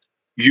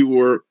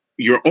 you're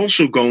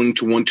also going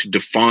to want to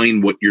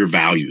define what your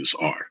values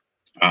are,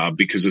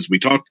 because as we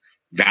talked,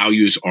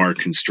 values are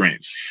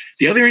constraints.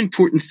 The other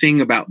important thing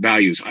about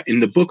values,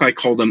 in the book, I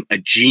call them a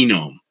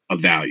genome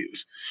of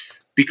values,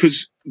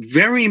 because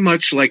very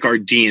much like our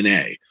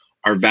DNA,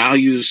 our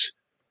values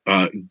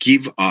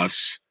give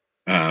us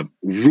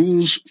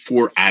rules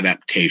for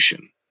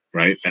adaptation,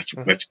 right? That's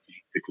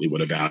basically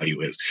what a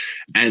value is.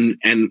 And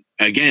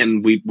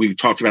again, we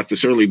talked about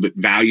this earlier, but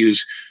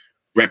values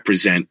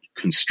represent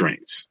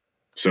constraints.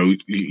 So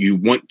you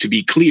want to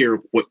be clear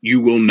what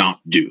you will not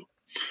do.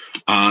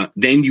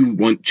 Then you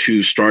want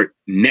to start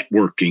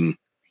networking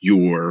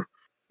your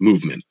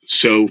movement.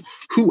 So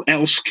who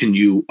else can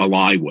you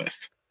ally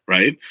with,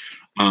 right?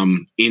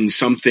 In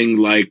something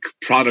like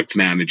product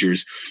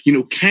managers,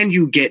 can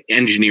you get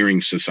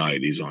engineering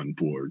societies on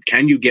board?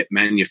 Can you get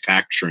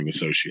manufacturing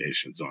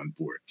associations on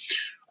board?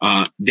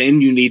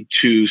 Then you need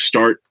to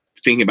start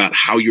thinking about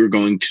how you're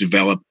going to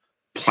develop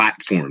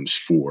platforms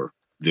for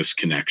this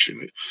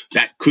connection.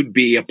 That could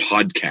be a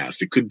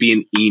podcast. It could be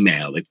an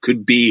email. It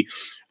could be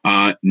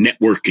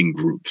networking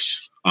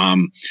groups.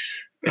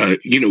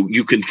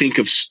 You can think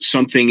of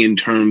something in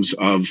terms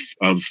of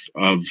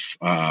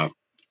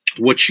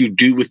what you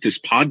do with this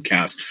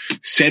podcast,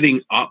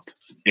 setting up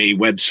a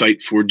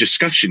website for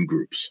discussion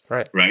groups,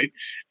 right?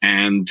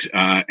 And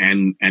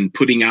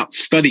putting out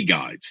study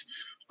guides.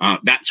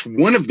 That's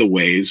one of the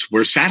ways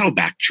where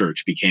Saddleback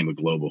Church became a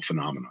global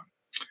phenomenon.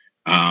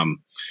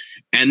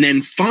 And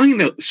then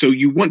so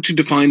you want to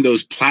define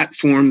those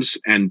platforms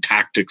and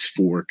tactics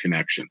for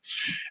connection.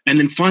 And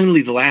then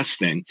finally, the last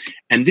thing,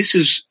 and this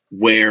is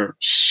where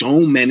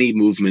so many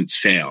movements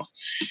fail,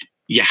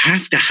 you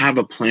have to have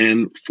a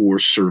plan for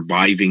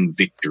surviving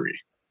victory.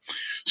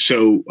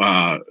 So,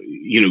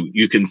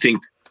 you can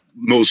think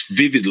most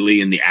vividly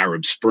in the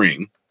Arab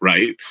Spring,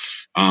 right?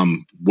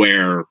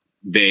 Where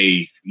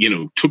they,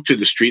 took to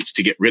the streets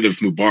to get rid of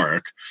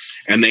Mubarak,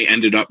 and they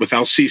ended up with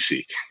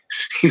al-Sisi.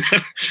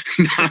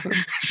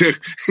 So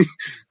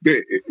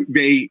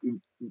they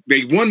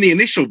won the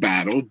initial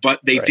battle, but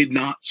they did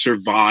not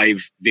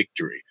survive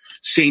victory.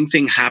 Same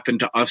thing happened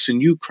to us in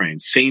Ukraine.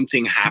 Same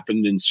thing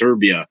happened in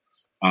Serbia.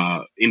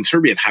 In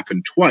Serbia, it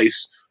happened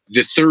twice.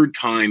 The third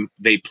time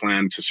they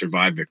planned to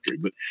survive victory.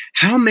 But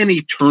how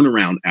many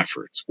turnaround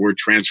efforts or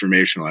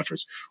transformational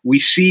efforts we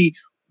see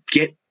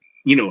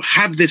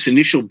have this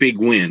initial big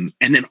win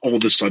and then all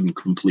of a sudden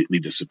completely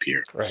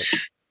disappear. Right.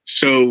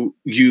 So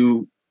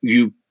you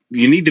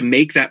need to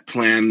make that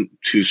plan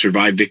to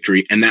survive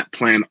victory, and that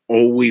plan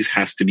always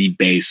has to be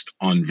based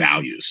on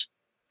values,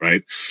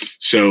 right?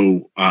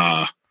 So,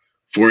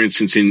 for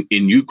instance, in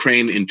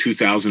Ukraine in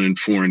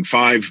 2004 and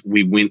 5,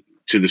 we went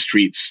to the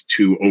streets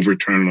to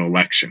overturn an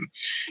election.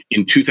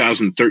 In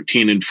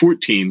 2013 and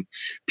 14,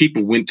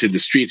 people went to the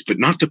streets, but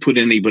not to put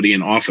anybody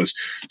in office,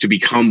 to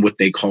become what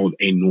they called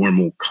a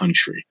normal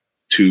country,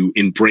 to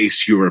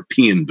embrace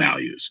European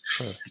values.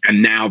 Sure.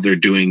 And now they're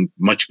doing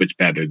much, much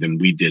better than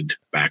we did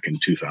back in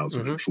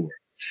 2004.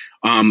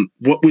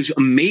 What was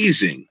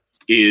amazing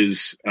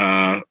is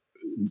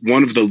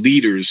one of the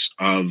leaders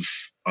of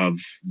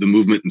the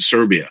movement in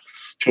Serbia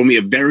told me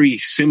a very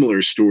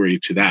similar story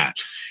to that.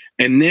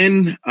 And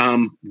then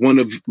one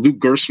of Luke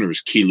Gerstner's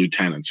key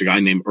lieutenants, a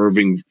guy named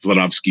Irving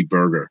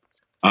Vladovsky-Berger,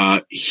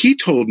 he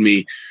told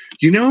me,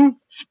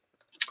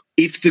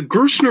 if the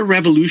Gerstner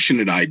revolution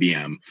at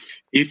IBM,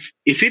 if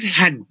it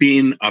had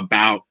been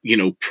about,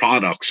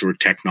 products or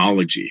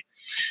technology,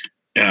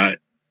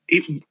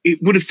 it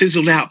would have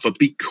fizzled out. But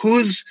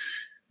because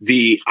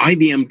the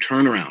IBM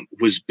turnaround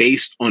was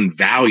based on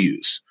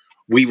values,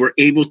 we were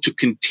able to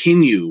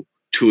continue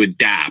to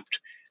adapt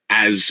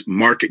as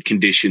market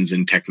conditions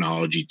and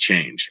technology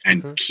change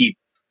and keep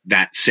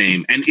that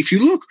same. And if you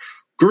look,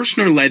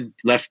 Gerstner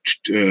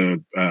left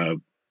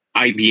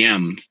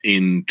IBM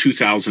in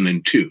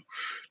 2002.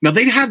 Now,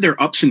 they've had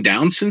their ups and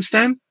downs since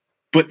then,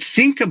 but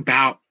think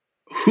about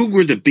who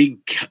were the big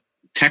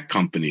tech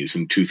companies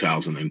in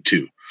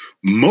 2002.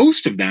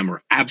 Most of them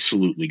are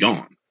absolutely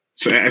gone.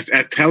 So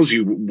that tells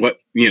you what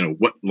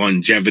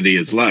longevity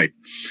is like.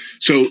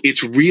 So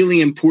it's really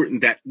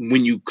important that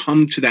when you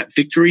come to that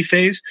victory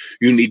phase,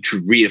 you need to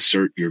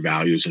reassert your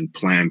values and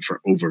plan for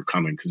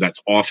overcoming, because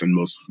that's often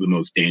the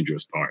most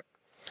dangerous part.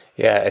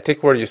 Yeah, I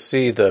think where you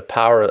see the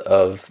power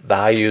of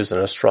values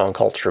and a strong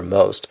culture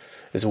most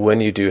is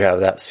when you do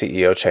have that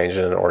CEO change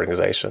in an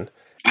organization.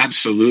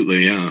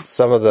 Absolutely, yeah.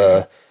 Some of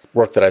the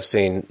work that I've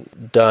seen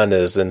done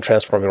is in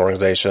transforming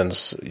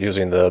organizations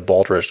using the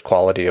Baldrige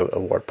Quality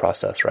Award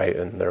process, right,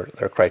 and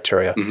their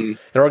criteria. Mm-hmm.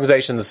 And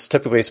organizations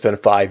typically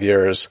spend 5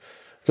 years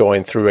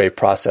going through a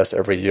process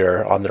every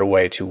year on their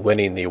way to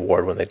winning the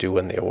award when they do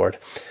win the award.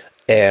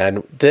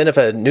 And then if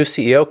a new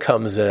CEO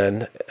comes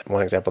in,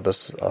 one example,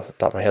 this off the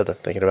top of my head that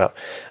I'm thinking about,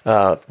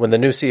 when the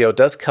new CEO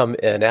does come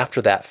in after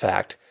that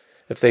fact,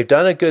 if they've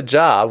done a good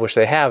job, which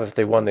they have if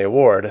they won the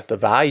award, the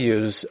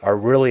values are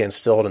really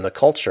instilled in the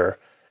culture.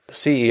 The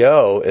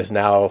CEO is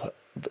now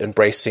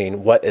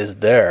embracing what is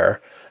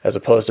there as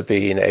opposed to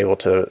being able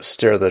to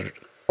steer the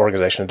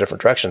organization in a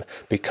different direction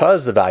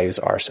because the values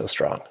are so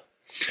strong.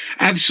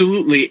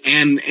 Absolutely.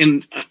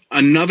 And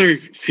another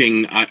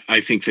thing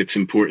I think that's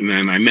important,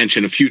 and I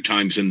mention a few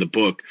times in the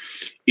book,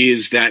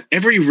 is that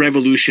every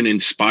revolution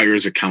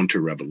inspires a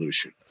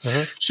counter-revolution.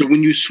 Mm-hmm. So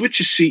when you switch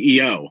a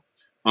CEO,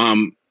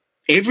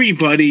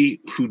 everybody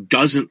who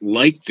doesn't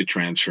like the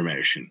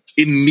transformation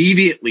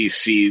immediately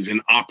sees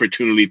an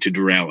opportunity to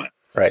derail it.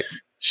 Right.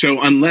 So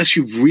unless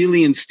you've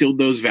really instilled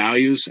those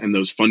values and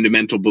those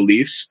fundamental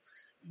beliefs,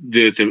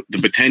 the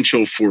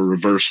potential for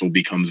reversal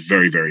becomes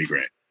very, very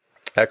great.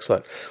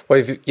 Excellent. Well,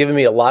 you've given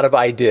me a lot of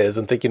ideas,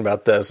 and thinking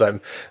about this, I'm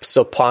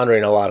still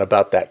pondering a lot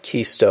about that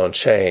keystone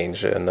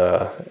change and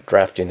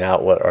drafting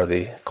out what are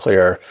the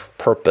clear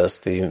purpose,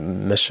 the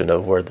mission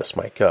of where this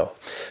might go.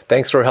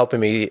 Thanks for helping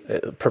me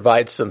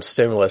provide some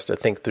stimulus to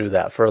think through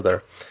that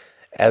further.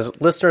 As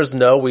listeners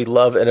know, we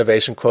love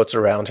innovation quotes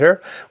around here.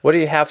 What do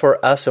you have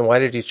for us, and why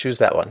did you choose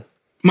that one?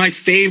 My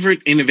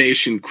favorite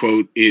innovation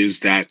quote is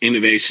that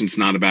innovation's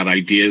not about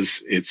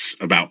ideas, it's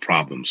about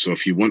problems. So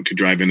if you want to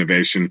drive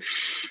innovation,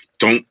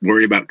 don't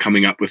worry about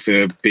coming up with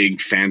a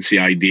big, fancy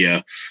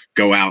idea.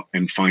 Go out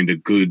and find a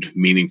good,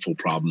 meaningful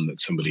problem that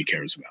somebody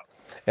cares about.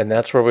 And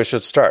that's where we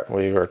should start.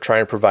 We are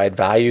trying to provide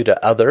value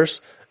to others.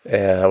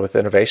 With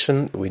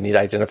innovation, we need to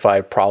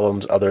identify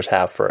problems others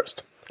have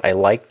first. I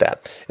like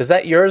that. Is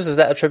that yours? Is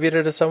that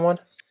attributed to someone?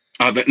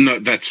 No,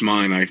 that's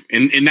mine.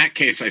 In that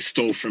case, I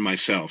stole from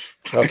myself.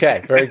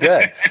 Okay, very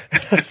good.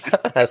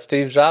 As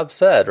Steve Jobs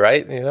said,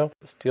 right?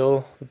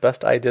 Steal the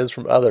best ideas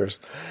from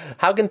others.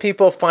 How can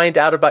people find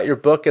out about your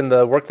book and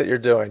the work that you're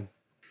doing?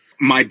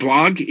 My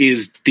blog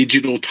is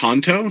Digital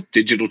Tonto,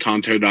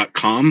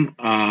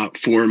 digitaltonto.com.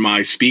 For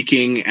my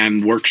speaking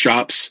and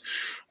workshops,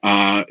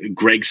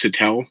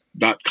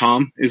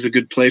 gregsattel.com is a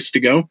good place to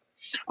go.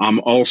 I'm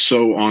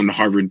also on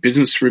Harvard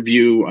Business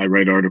Review. I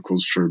write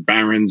articles for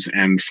Barron's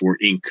and for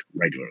Inc.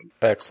 regularly.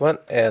 Excellent.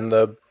 And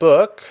the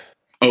book?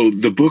 Oh,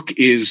 the book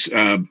is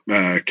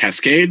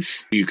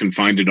Cascades. You can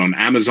find it on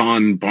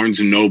Amazon, Barnes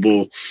 &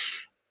 Noble,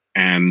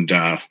 and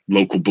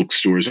local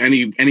bookstores.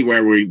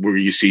 Anywhere where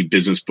you see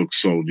business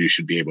books sold, you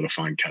should be able to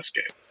find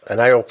Cascade. And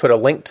I will put a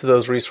link to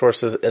those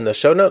resources in the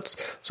show notes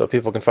so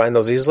people can find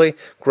those easily.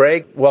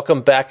 Greg,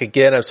 welcome back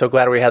again. I'm so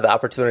glad we had the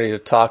opportunity to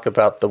talk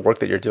about the work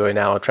that you're doing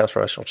now in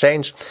transformational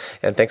change.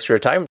 And thanks for your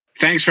time.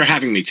 Thanks for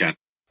having me, Chad.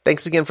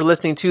 Thanks again for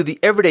listening to The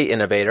Everyday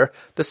Innovator.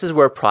 This is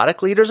where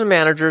product leaders and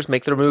managers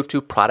make their move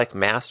to product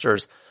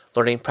masters,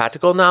 learning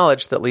practical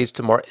knowledge that leads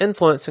to more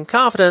influence and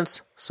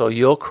confidence so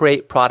you'll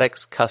create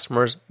products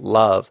customers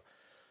love.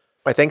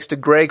 My thanks to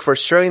Greg for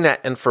sharing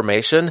that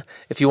information.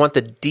 If you want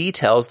the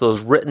details,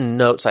 those written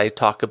notes I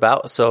talk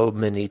about so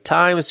many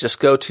times, just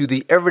go to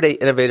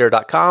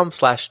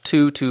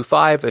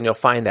theeverydayinnovator.com/225 and you'll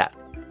find that.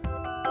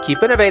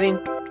 Keep innovating.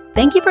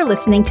 Thank you for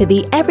listening to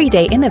The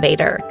Everyday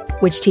Innovator,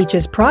 which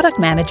teaches product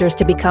managers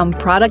to become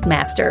product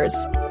masters.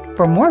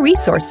 For more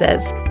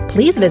resources,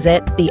 please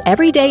visit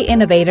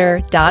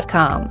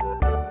theeverydayinnovator.com.